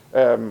Kedushin,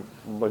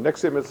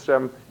 next to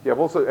him, you have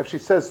also, if she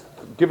says,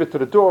 give it to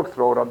the dog,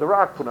 throw it on the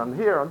rock, put it on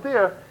here, on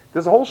there,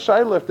 there's a whole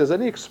shaila if there's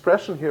any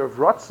expression here of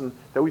Ratzon,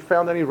 that we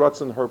found any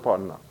Ratzon in her part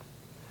or not.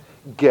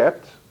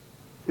 Get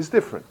is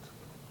different.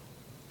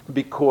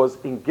 Because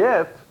in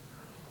Get,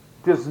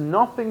 there's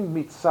nothing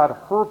mitzad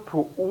her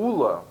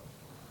pu'ula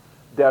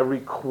that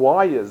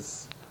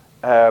requires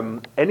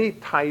any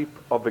type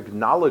of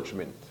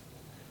acknowledgement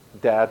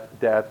that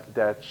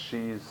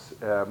she's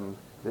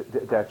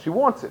that she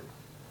wants it.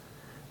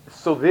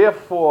 So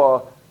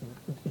therefore,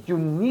 you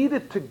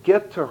needed to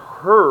get to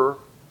her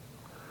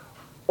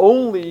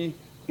only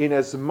in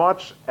as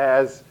much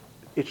as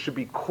it should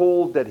be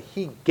called that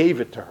he gave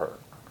it to her.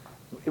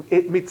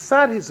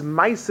 Mitzad his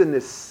ma'aseh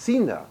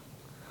nesina.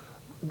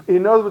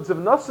 In other words, if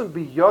nasan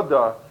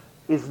biyoda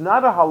is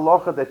not a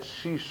halacha that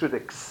she should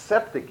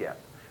accept a get.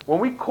 When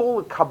we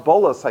call it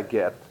Kabalas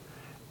Haget,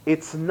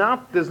 it's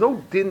not, there's no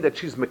din that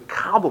she's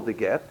mekabel the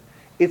get.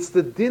 It's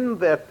the din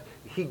that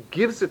he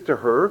gives it to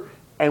her,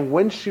 and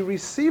when she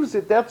receives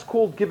it, that's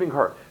called giving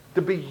her.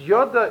 The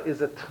biyoda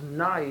is a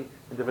tanai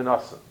in the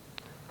Vinasa,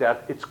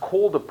 that it's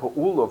called a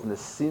pa'ul of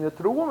nesina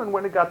to the woman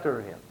when it got to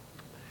her hand.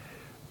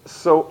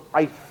 So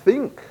I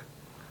think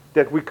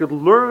that we could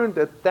learn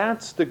that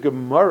that's the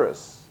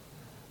Gemara's.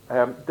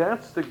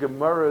 That's the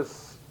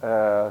Gemara's.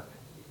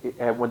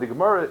 When the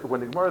Gemara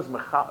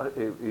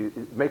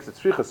makes it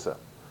tzrichasa,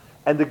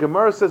 and the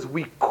Gemara says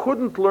we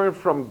couldn't learn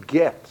from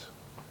get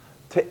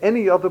to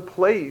any other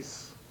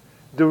place.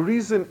 The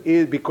reason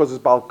is because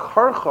it's bal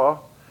karcha.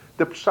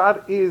 The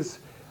pshat is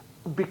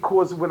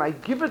because when I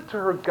give it to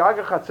her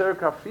gaga chatzer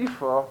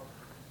kafifa,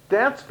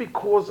 that's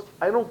because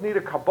I don't need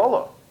a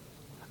kabbalah.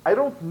 I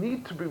don't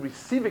need to be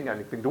receiving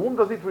anything. The woman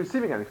doesn't need to be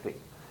receiving anything.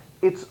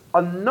 It's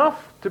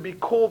enough to be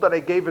called that I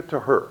gave it to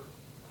her.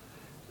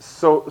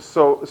 So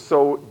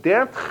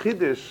that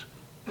chiddush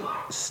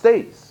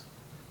stays.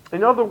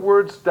 In other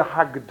words, the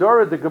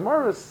Hagdara, the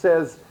Gemara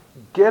says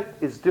get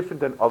is different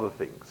than other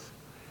things.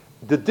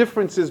 The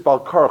difference is Bal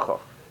Karcha.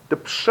 The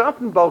Pshat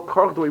in Bal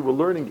Karcha, the way we're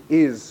learning,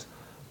 is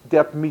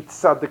that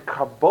mitzad the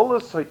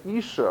Kabalas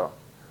ha'isha,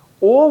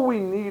 all we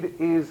need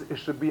is it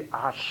should be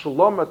a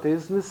shlama to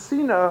his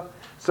nesina,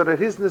 so that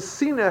his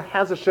nesina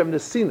has Hashem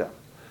nesina.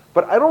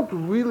 But I don't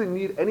really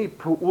need any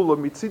pu'ula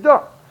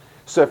mitzidah.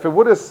 So if it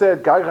would have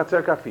said Gai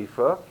Chatzer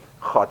Kafifa,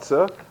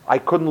 Chatzer, I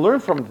couldn't learn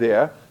from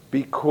there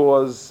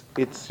because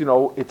it's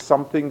it's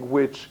something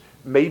which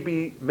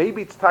maybe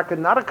it's taka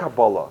not a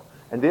Kabbalah.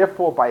 And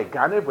therefore, by a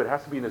Ganev, it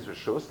has to be in his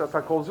Rishus. That's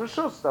not called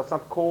Rishus. That's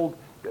not called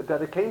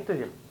that it came to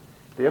him.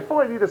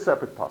 Therefore, I need a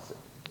separate pasuk.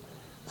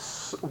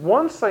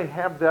 Once I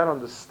have that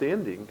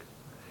understanding,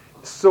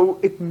 so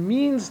it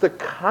means the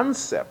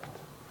concept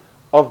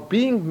of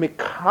being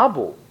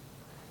mikabel,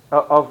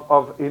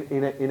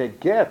 in a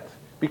get,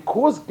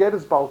 because get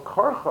is Bal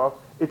Karcha,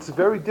 it's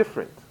very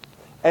different.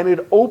 And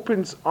it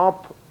opens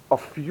up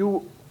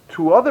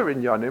two other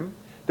inyanim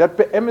that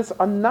be'emes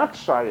are not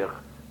shayach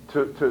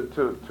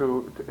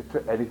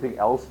to anything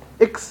else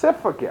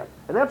except for get,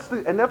 and that's the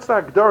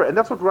Hagdara, and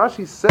that's what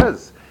Rashi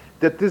says,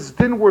 that this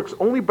din works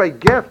only by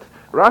get.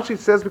 Rashi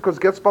says because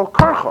get's Bal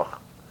Karchach.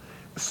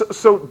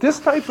 So this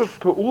type of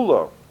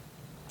pe'ula,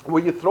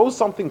 where you throw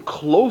something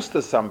close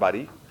to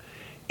somebody,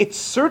 it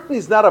certainly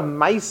is not a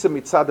ma'isa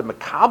mitzad the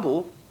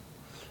makabel.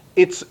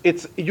 It's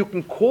you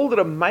can call it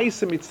a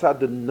ma'isa mitzad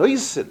the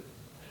noisin,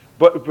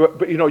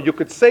 but you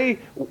could say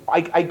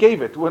I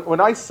gave it when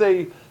I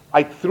say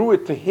I threw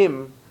it to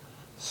him.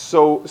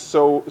 So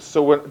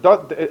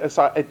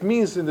it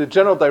means in the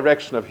general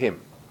direction of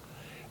him.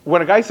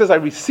 When a guy says I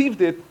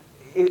received it,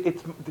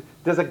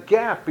 there's a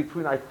gap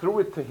between I threw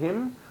it to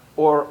him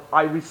or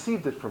I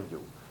received it from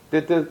you.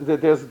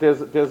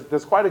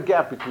 There's quite a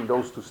gap between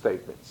those two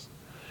statements.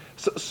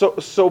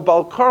 So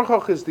Bal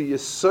Karchach is the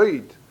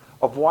yesod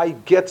of why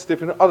it gets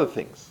different other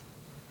things.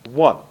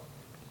 1.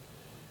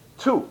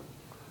 2.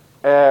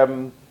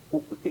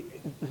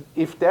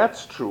 If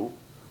that's true,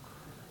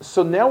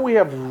 so now we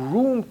have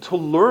room to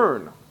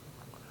learn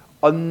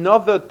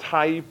another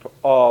type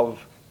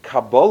of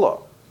Kabbalah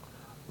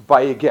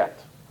by a get.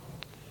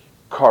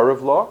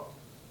 Karev law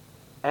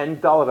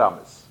and Dal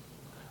Ramis.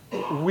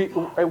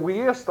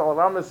 We asked Dal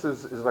Ramis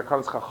is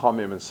Lakan's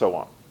Chachamim and so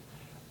on.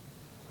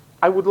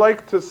 I would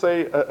like to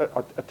say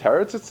a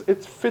teretz.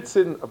 It fits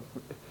in.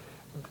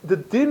 The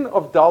din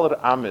of Dal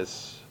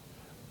Ramis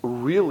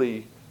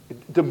really,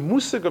 the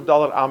musig of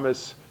Dal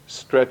Ramis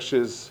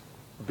stretches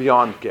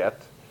beyond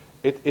get.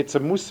 It's a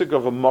musig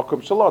of a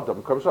makom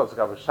shaladam. Makom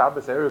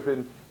Shabbos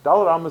Erevin.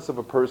 Dal Ramis of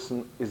a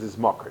person is his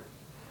makar.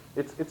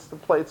 It's the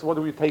place. It's what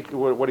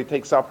he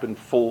takes up in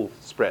full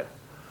spread.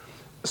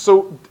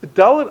 So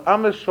Dalet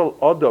Amish Shal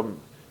Adam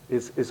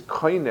is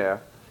koiner.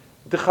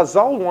 The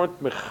Chazal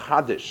weren't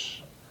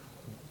mechadish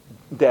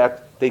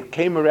that they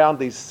came around.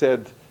 They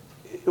said,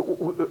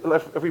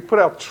 if we put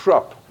out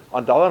trup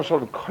on Dalet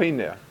Shal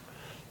koiner,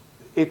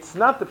 it's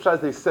not the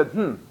pshas. They said,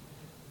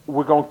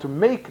 we're going to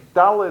make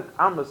Dalet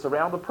Amos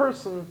around a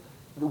person.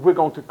 We're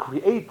going to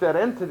create that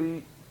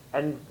entity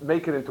and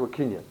make it into a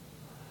kinyan.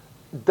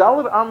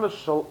 Dalet Amos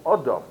Shal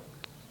Adam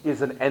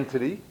is an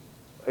entity.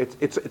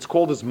 It's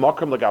called as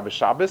Makam Lagabe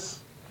Shabbos.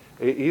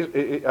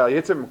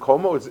 Yitzim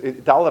Komo.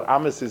 Dalet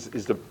Amos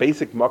is the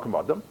basic Makam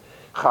Adam.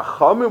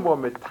 Chachamim were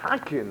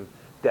metakin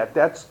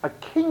that's a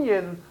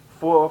kinyan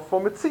for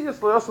Metzias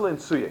Loyasel and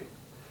Suye.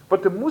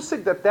 But the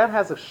musik that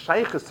has a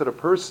shaykhis to the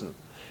person,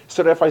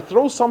 so that if I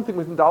throw something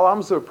within Dalet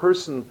Amos of a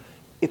person,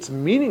 it's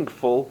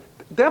meaningful.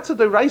 That's a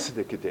deraisa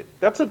did.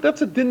 That's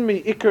a din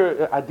mi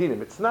ikar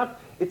adinim. It's not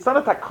a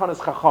takanas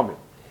chachamim.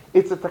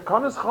 It's a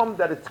takanas chacham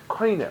that it's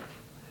koiner.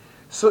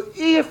 So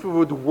if it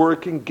would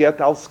work in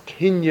get als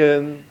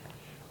kinyan,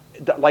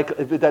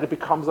 that it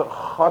becomes a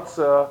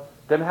chatzah,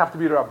 then it have to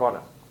be the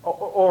rabbanan,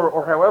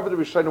 or however the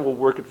Rishonim will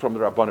work it from the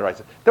rabbanan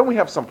right. Then we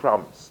have some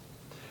problems.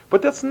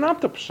 But that's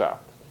not the pshat.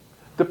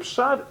 The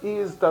pshat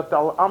is that the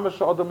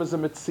al-amash adam is a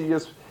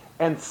metzias,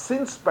 and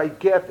since by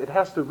get it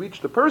has to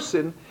reach the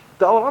person,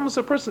 the al-amash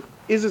of person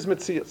is his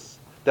metzias.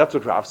 That's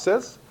what Rav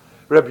says.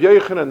 Rabbi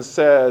Yochanan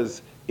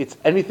says it's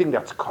anything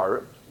that's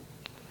karev.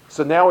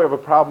 So now we have a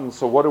problem.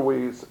 So what do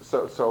we?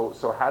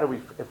 So how do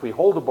we? If we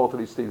hold both of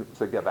these things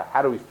together,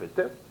 how do we fit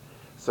it?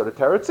 So the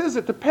teretz is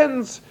it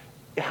depends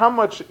how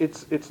much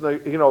it's if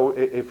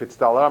it's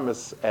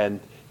dalamis and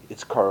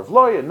it's karev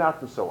loy and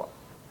not and so on.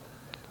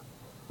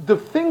 The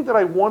thing that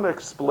I want to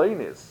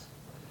explain is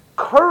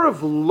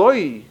karev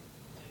loy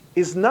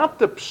is not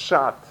the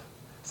pshat.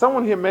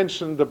 Someone here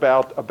mentioned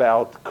about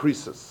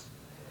krisis.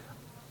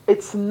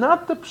 It's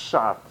not the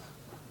pshat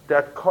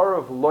that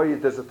karev loy,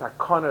 there's a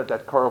takana,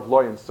 that karev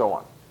loy, and so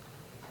on.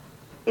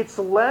 It's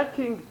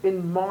lacking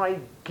in my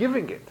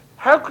giving it.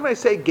 How can I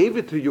say I gave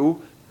it to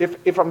you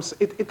if I'm?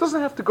 It doesn't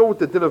have to go with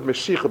the din of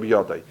meshicha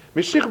b'yadai.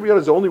 Meshicha b'yadai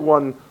is the only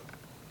one.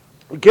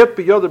 Get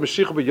b'yadai,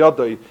 meshicha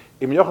b'yadai.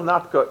 Im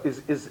yochanatka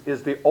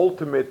is the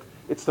ultimate.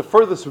 It's the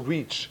furthest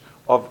reach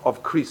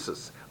of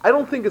krisis. I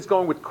don't think it's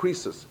going with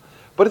krisis,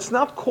 but it's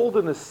not called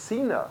an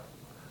asina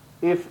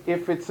if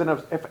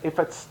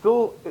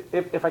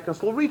I can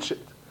still reach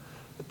it.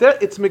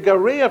 That it's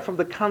megareya from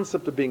the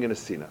concept of being in a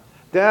sina.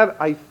 That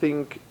I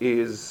think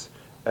is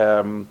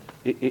this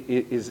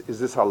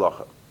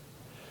halacha.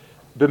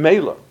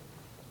 B'meila,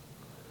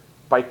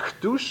 by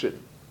kedushin,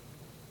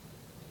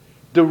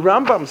 the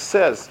Rambam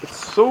says it's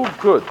so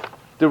good.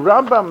 The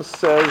Rambam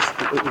says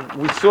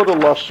we saw the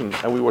lashon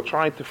and we were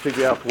trying to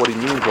figure out what he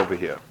means over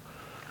here.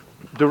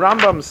 The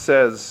Rambam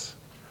says,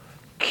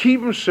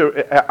 "Kivim she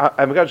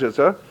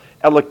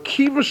ela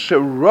kivim she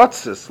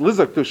rotzes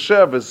lizak to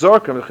share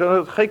v'zorkim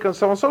and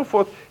so on and so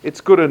forth."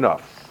 It's good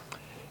enough.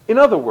 In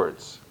other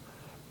words,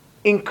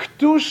 in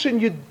kedushin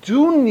you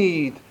do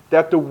need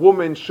that the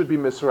woman should be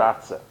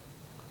misratze.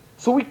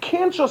 So we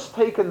can't just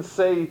take and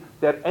say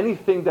that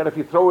anything that if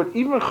you throw it,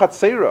 even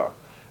chatzera,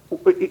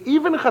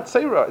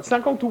 it's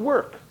not going to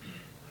work.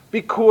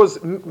 Because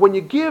when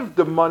you give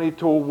the money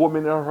to a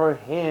woman in her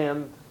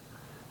hand,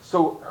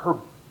 so her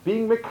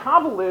being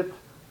mekabelit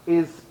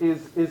is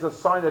a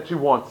sign that she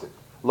wants it.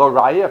 Lo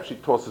raya, if she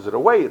tosses it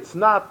away, it's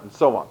not, and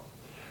so on.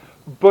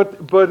 But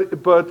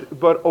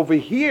over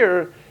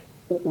here,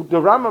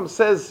 the Rambam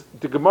says,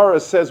 the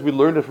Gemara says, we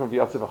learned it from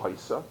V'yatzev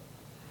Haisa.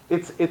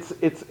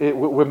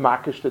 We're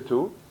makish the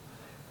two.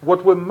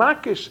 What we're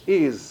makish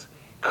is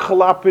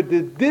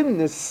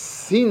chlapedidin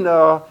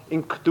sina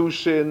in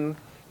kedushin.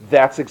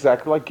 That's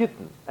exactly like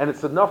Gitin, and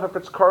it's enough if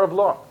it's karav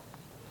law.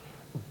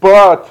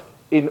 But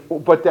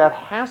that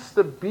has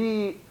to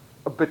be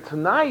a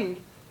betanai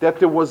that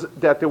there was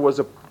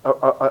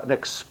an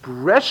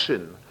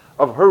expression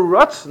of her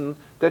ratzon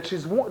that she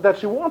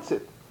wants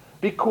it.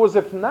 Because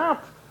if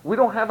not, we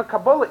don't have a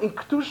Kabbalah. In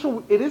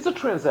kedusha, it is a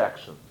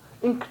transaction.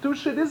 In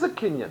Kedusha, it is a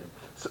kinyan.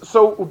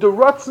 So the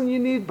ratzon you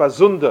need,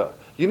 bazunda,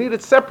 you need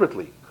it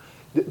separately.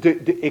 The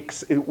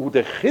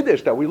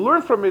chiddush that we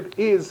learn from it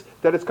is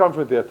that it's come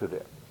from there to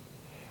there.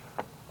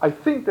 I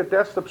think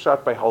that's the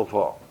pshat by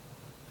halva.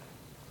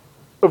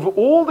 Of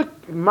all the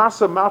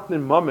masa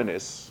matnin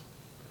mamanis,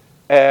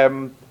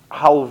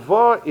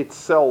 halva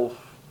itself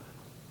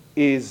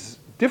is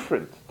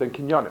different than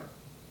kinyanim.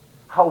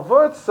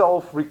 Halva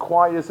itself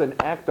requires an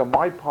act on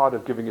my part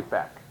of giving it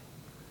back.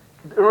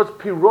 In other words,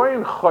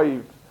 piroyin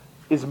chayiv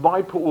is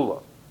my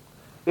pu'ula.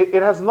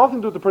 It has nothing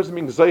to do with the person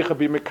being zeicha,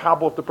 being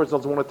mekabel if the person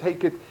doesn't want to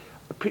take it.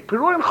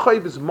 Piroyin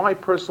chayiv is my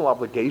personal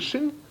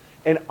obligation,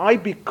 and I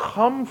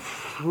become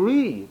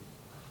free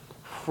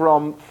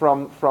from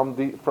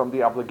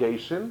the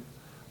obligation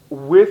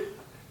with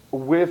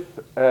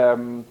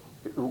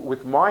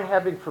my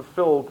having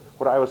fulfilled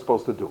what I was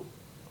supposed to do.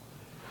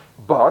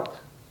 But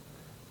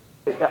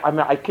I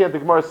mean, I can't. The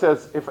Gemara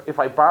says if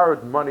I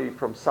borrowed money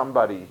from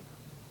somebody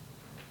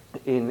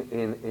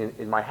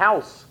in my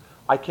house,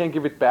 I can't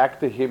give it back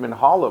to him in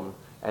Harlem,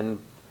 and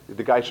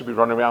the guy should be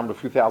running around with a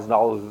few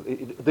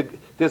 $1,000s.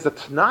 There's a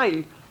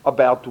t'nai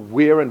about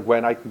where and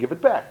when I can give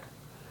it back.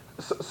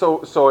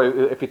 So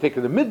if you take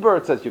it to the midbar,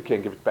 it says you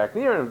can't give it back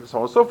near, and so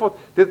on and so forth.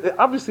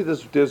 Obviously,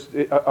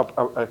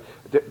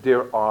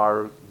 there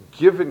are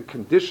given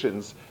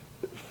conditions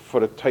for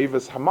the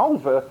Tevas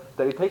Hamalva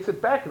that he takes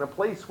it back in a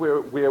place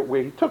where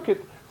he took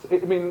it. I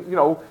mean,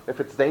 if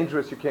it's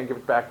dangerous, you can't give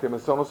it back to him,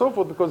 and so on and so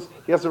forth, because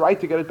he has the right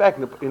to get it back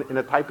in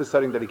a type of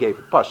setting that he gave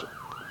it. Pasha.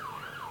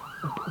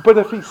 But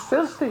if he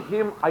says to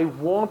him, I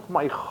want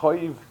my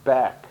chayiv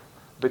back,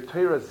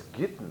 b'teiras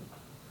Gitin,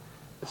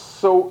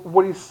 so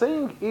what he's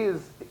saying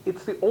is,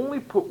 it's the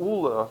only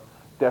pu'ula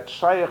that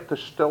shayach to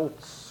shtel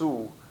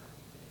tzu.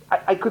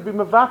 I could be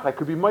mevat, I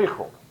could be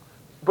meichel,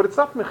 but it's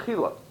not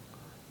mechila.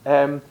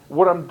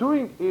 What I'm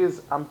doing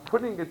is I'm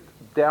putting it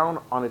down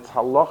on its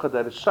halacha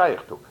that it's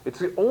shayach to. It's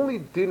the only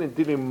din in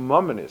dinim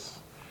mamanis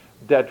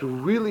that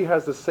really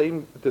has the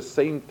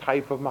same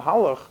type of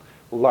mahalach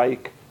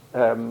like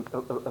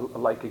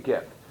a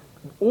get.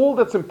 All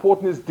that's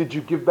important is, did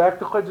you give back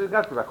the chayv? Did you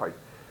not give back chayv?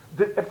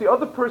 If the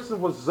other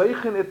person was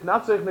zeichen it,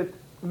 not zeichen it,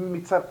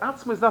 mitzad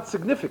atzma is not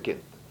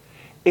significant.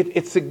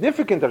 It's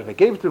significant that if I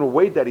gave it in a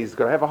way that he's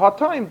going to have a hard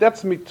time,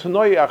 that's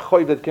mitnoya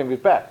chayv that can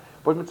give back.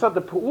 But mitzad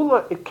the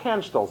pu'ula, it can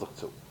shtel zich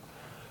zu.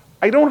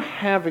 I don't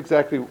have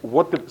exactly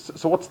what's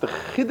the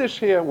chiddush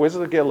here? Where's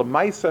the gel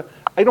lemaisa?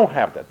 I don't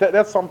have that.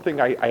 That's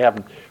something I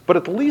haven't. But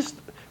at least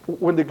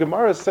when the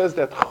Gemara says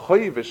that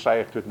chayv is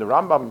shaykh to it, and the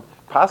Rambam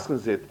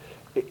paskins it,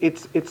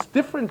 it's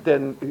different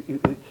than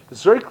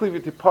zerikli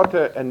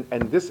v'tipata and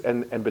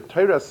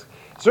b'teiras.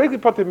 Zerikli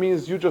v'tipata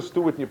means you just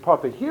do it in your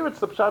potter. Here it's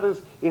the pshat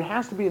is it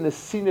has to be in a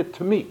sinah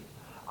to me.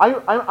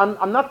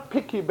 I'm not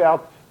picky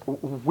about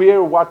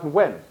where, what, and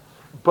when.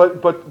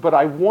 But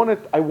I want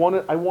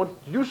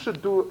you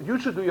should do your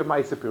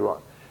Ma'aseh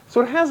Piran.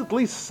 So it has at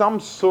least some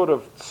sort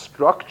of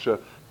structure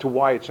to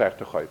why it's Shaykh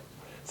to Chayv.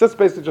 So that's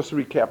basically just to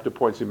recap the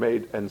points he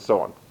made and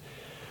so on.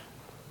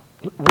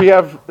 We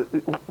have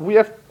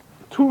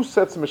two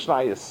sets of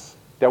Mishnayos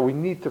that we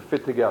need to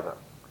fit together.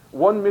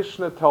 One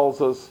Mishnah tells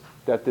us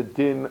that the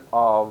din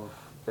of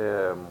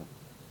that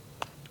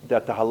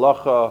the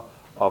halacha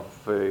of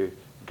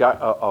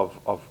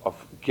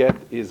get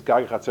is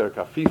Gag Chatzer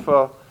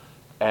Kafifa,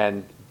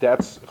 and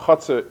that's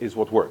Chatzer is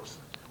what works.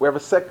 We have a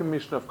second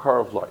Mishnah of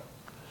Karav Loi.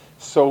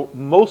 So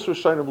most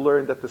Rishonim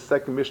learn that the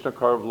second Mishnah of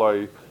Karav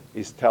Loi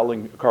is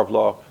telling Karav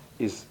Law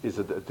is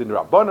a din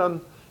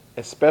rabbanan,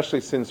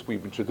 especially since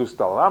we've introduced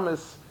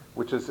Dalamis,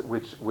 which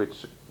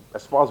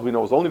as far as we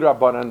know is only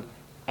rabbanan,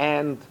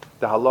 and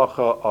the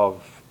halacha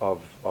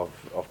of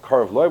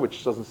Karav Law,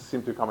 which doesn't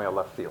seem to be coming out of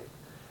left field.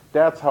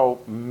 That's how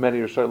many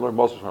Rishonim learn,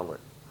 most Rishonim learn.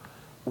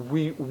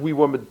 We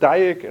were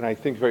medayik, and I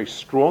think very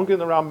strong in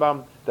the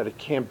Rambam, that it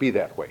can't be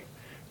that way.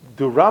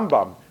 The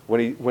Rambam,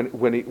 when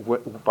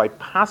by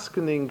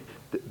paskening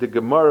the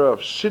Gemara of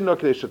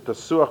Shinok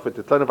Tasuach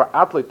v'Titlan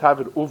v'Atlei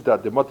Tavid Uvda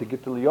Demoti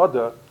Gitin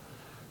Liyoda,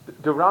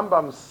 the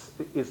Rambam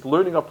is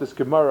learning up this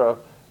Gemara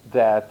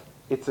that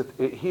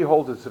he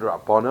holds it's a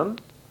Rabbanan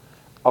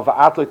of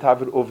Atlei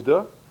Tavid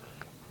Uvda.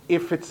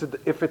 If it's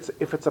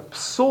a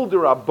psul de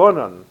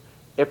Rabbanan,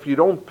 if you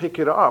don't pick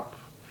it up,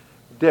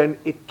 then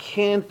it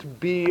can't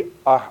be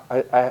a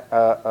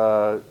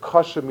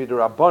kosher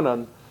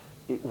midrabanan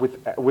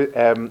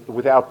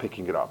without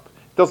picking it up.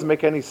 It doesn't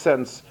make any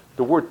sense.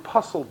 The word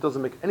puzzle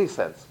doesn't make any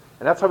sense,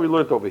 and that's how we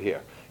learned over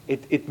here.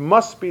 It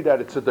must be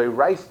that it's a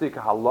deiraistic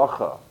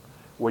halacha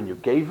when you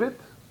gave it,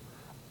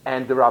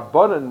 and the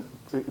rabbanan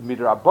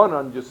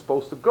midrabanan you're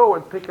supposed to go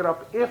and pick it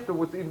up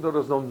afterwards, even though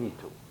there's no need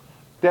to.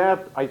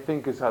 That I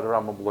think is how the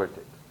Rambam learned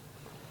it.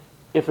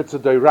 If it's a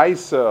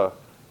deiraisa,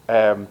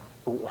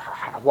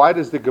 why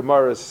does the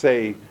Gemara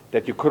say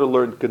that you could have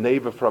learned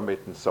Geneva from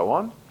it and so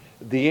on?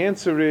 The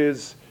answer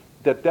is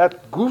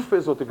that goof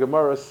is what the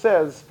Gemara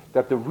says,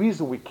 that the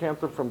reason we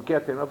can't learn from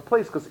get in another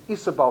place because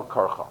Isabal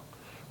Karcha.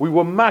 We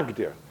were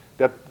magdir,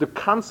 that the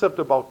concept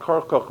of Al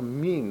Karcha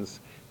means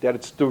that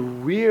it's the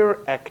rare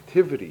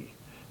activity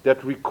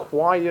that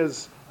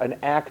requires an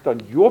act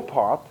on your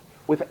part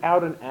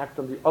without an act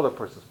on the other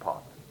person's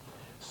part.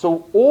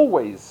 So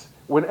always,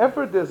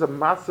 whenever there's a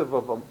massive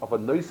of a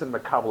nois and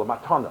makabel, a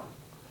matana,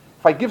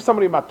 if I give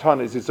somebody a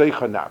matana, is a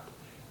zeichanat,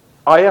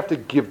 I have to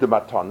give the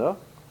matana,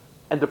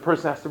 and the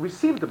person has to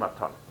receive the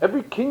matana.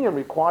 Every kinyan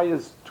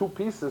requires two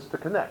pieces to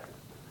connect.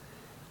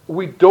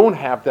 We don't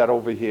have that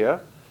over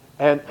here,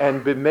 and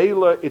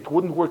b'meila it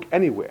wouldn't work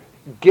anywhere.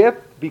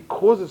 Get,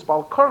 because it's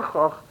bal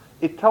karchach,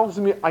 it tells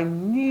me I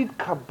need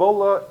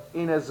Kabbalah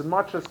in as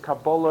much as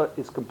Kabbalah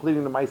is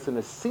completing the Maisa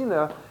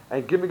Nesina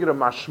and giving it a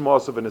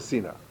mashmos of a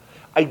Nesina.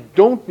 I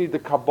don't need the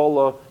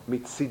Kabbalah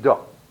mitzida.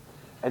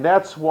 And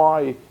that's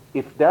why,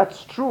 if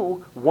that's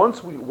true,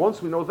 once we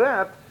know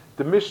that,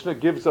 the Mishnah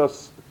gives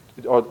us,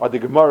 or the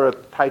Gemara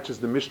teaches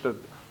the Mishnah,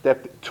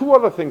 that two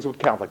other things would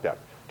count like that.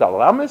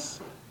 Dalamis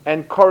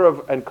and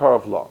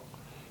Karav Law.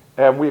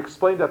 And we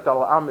explained that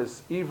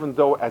Dalamis, even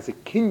though as a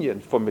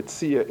kinyan for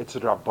Mitzia, it's a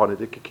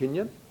Rabbanic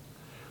kinyan,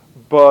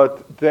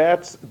 but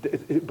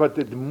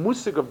the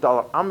musik of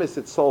Dal Amis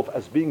itself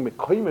as being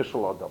Mekoimish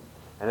Adam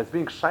and as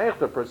being Shaykh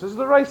the person is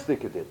the right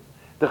stick it did.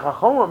 The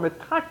Chachama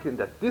metakin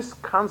that this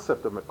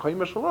concept of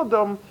Mekoimish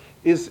Adam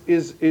is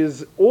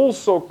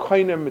also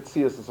Koinem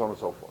Mitzias and so on and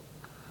so forth.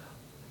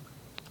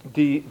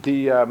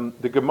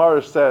 The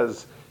Gemara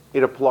says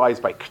it applies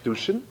by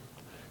Kedushin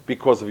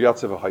because of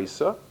Yatzav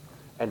Haisa,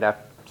 and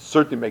that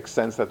certainly makes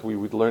sense that we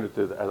would learn it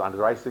on the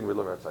right thing we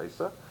learn at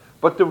Haisa.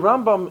 But the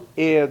Rambam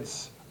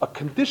adds a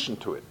condition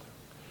to it.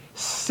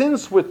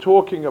 Since we're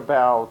talking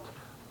about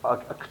a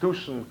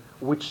kedushin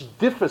which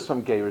differs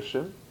from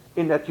gerushin,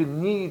 in that you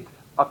need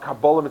a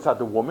kabbalah mitzad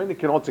the woman, it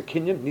can also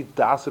kinyan, need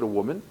das of the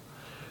woman.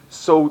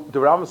 So the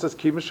Rambam says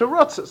kivin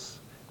sharatzis,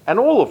 and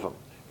all of them.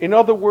 In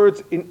other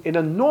words, in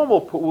a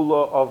normal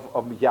pu'ula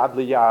of yad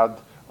liyad,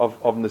 of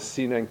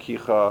nesina and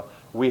kicha,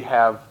 we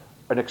have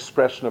an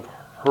expression of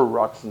her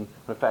ratzin,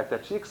 the fact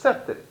that she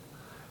accepted it.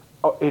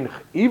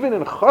 Even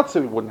in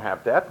Chatzah we wouldn't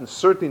have that, and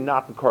certainly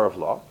not in Karav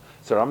Law.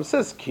 So Rambam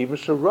says, Kivin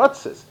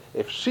Sharatzis.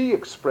 If she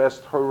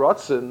expressed her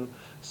Ratzin,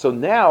 so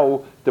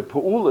now the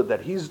Pa'ula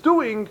that he's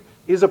doing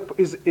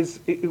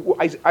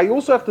I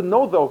also have to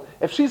know though,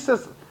 if she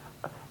says,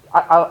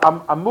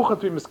 I'm muchan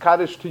to be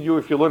miskadesh to you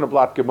if you learn a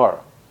Blat Gemara,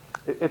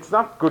 it's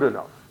not good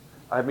enough.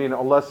 I mean,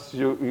 unless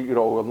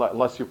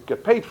unless you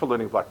get paid for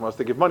learning Blat Gemara,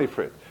 they give money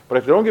for it. But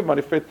if they don't give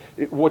money for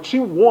it, what she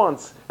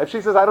wants, if she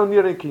says, I don't need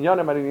any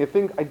kinyanim, I don't need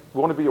anything, I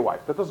want to be your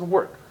wife. That doesn't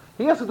work.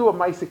 He has to do a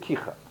ma'aseh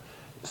kicha.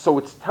 So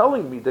it's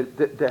telling me that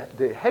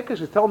the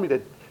Hekesh is telling me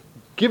that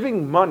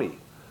giving money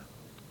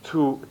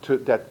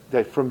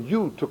that from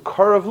you to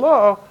Karav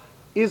Law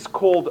is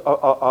called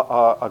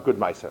a good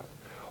ma'aseh.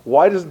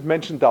 Why does it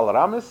mention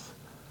Dalaramis?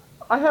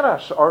 I had a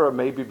shara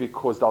maybe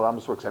because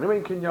Dalaramis works anyway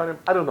in kinyanim.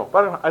 I don't know,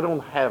 but I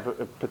don't have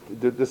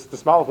this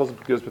Malach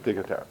doesn't give us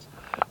particular terms.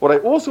 What I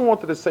also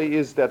wanted to say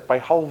is that by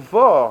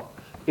halva,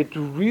 it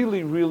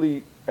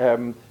really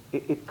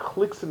it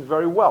clicks in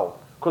very well.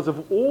 Because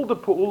of all the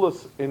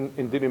pu'ulas in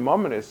Dinim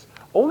Mamonis,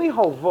 only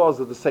halvas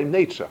are the same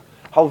nature.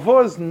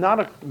 Halva is not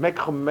a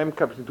mekcha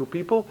memka between two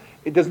people.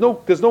 There's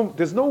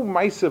no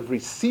mice of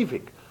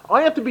receiving.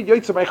 I have to be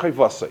yotzei mechai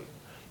vasei,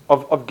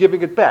 of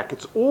giving it back.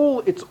 It's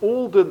all the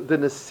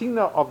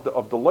nesina of the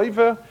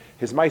loiva,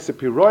 his mice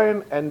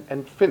piroyan,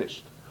 and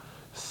finished.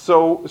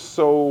 So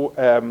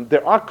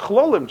there are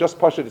klolim, just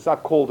pashat. It's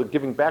not called a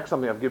giving back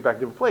something. I've given back a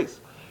different place.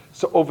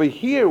 So over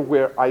here,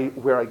 where I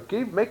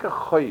make a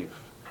chayiv,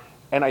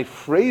 and I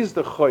phrase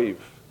the chayiv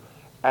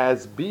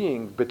as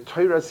being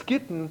b'toiras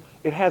Gitin,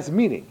 it has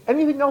meaning.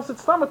 Anything else,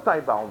 it's not a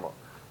Tnai B'alma.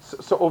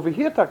 So over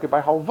here, Taka,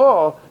 by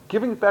halva,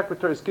 giving it back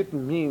b'toiras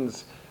Gitin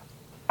means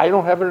I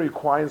don't have any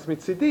requirements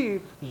mitzidi.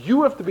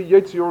 You have to be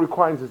yetz your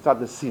requirements inside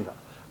the Sina.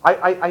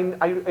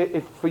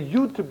 If for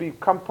you to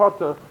become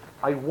potter,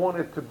 I want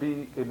it to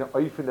be in the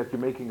oifen that you're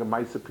making a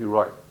ma'aser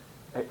piroi.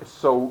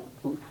 So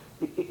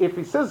if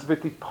he says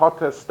v'ti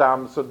potter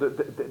stam, so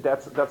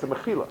that's a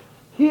mechila.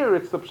 Here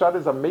it's the pshat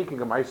is I'm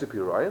making a ma'aser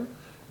piroi,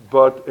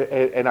 but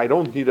and I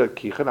don't need a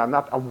kichen.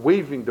 I'm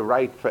waiving the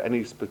right for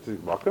any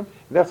specific makom, and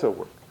that's how it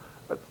works.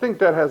 I think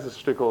that has a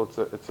shtickle.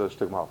 It's a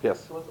shtickle.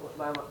 Yes. So what's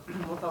our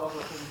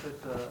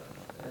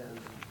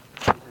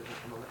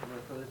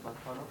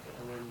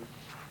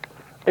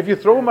If you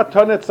throw a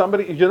matana at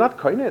somebody, you're not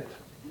koine it.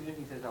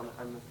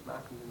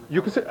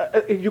 You can say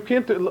you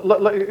can't.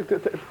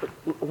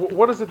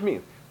 What does it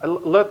mean?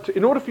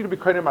 In order for you to be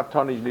koine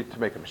matana, you need to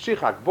make a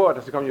meshich bo.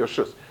 That's become your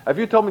shus. If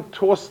you tell me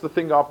toss the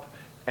thing up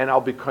and I'll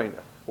be koine,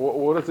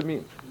 what does it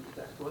mean?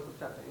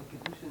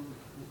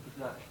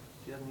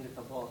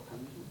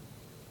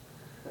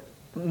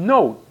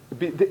 No,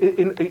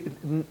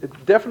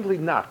 definitely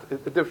not.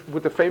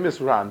 With the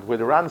famous Ran, where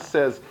the Ran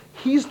says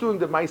he's doing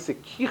the ma'aseh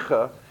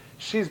kicha,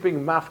 she's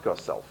being mafka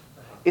herself.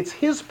 It's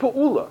his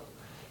pa'ula.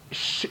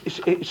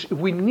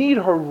 We need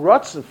her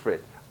rutzen for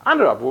it.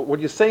 Anurab, what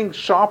you're saying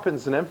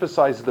sharpens and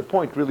emphasizes the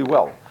point really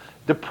well.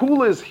 The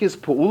pa'ula is his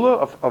pa'ula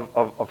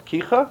of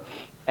kicha,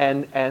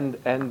 and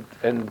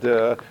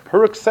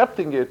her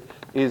accepting it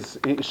is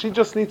she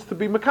just needs to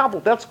be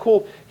makabel. That's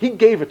called he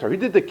gave it to her. He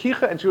did the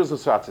kicha and she was a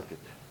satzit.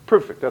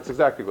 Perfect. That's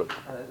exactly good.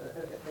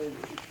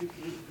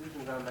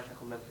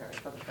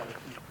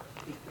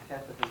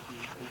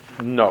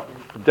 No,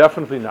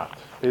 definitely not.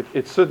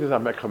 It's certainly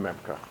not Mekha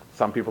Memka.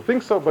 Some people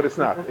think so, but it's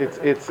not. It's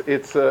a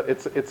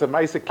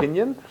ma'aser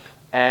kinyan,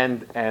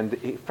 and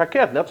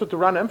faket. That's what the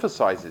Ran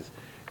emphasizes.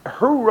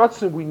 Her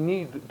rutzen we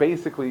need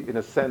basically in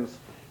a sense.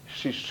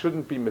 She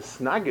shouldn't be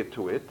misnagget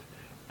to it,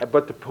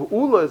 but the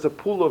pa'ula is a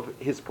pool of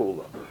his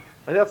pa'ula,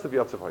 and that's the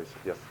v'yatzav ha'is.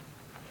 Yes.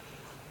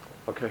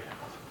 Okay.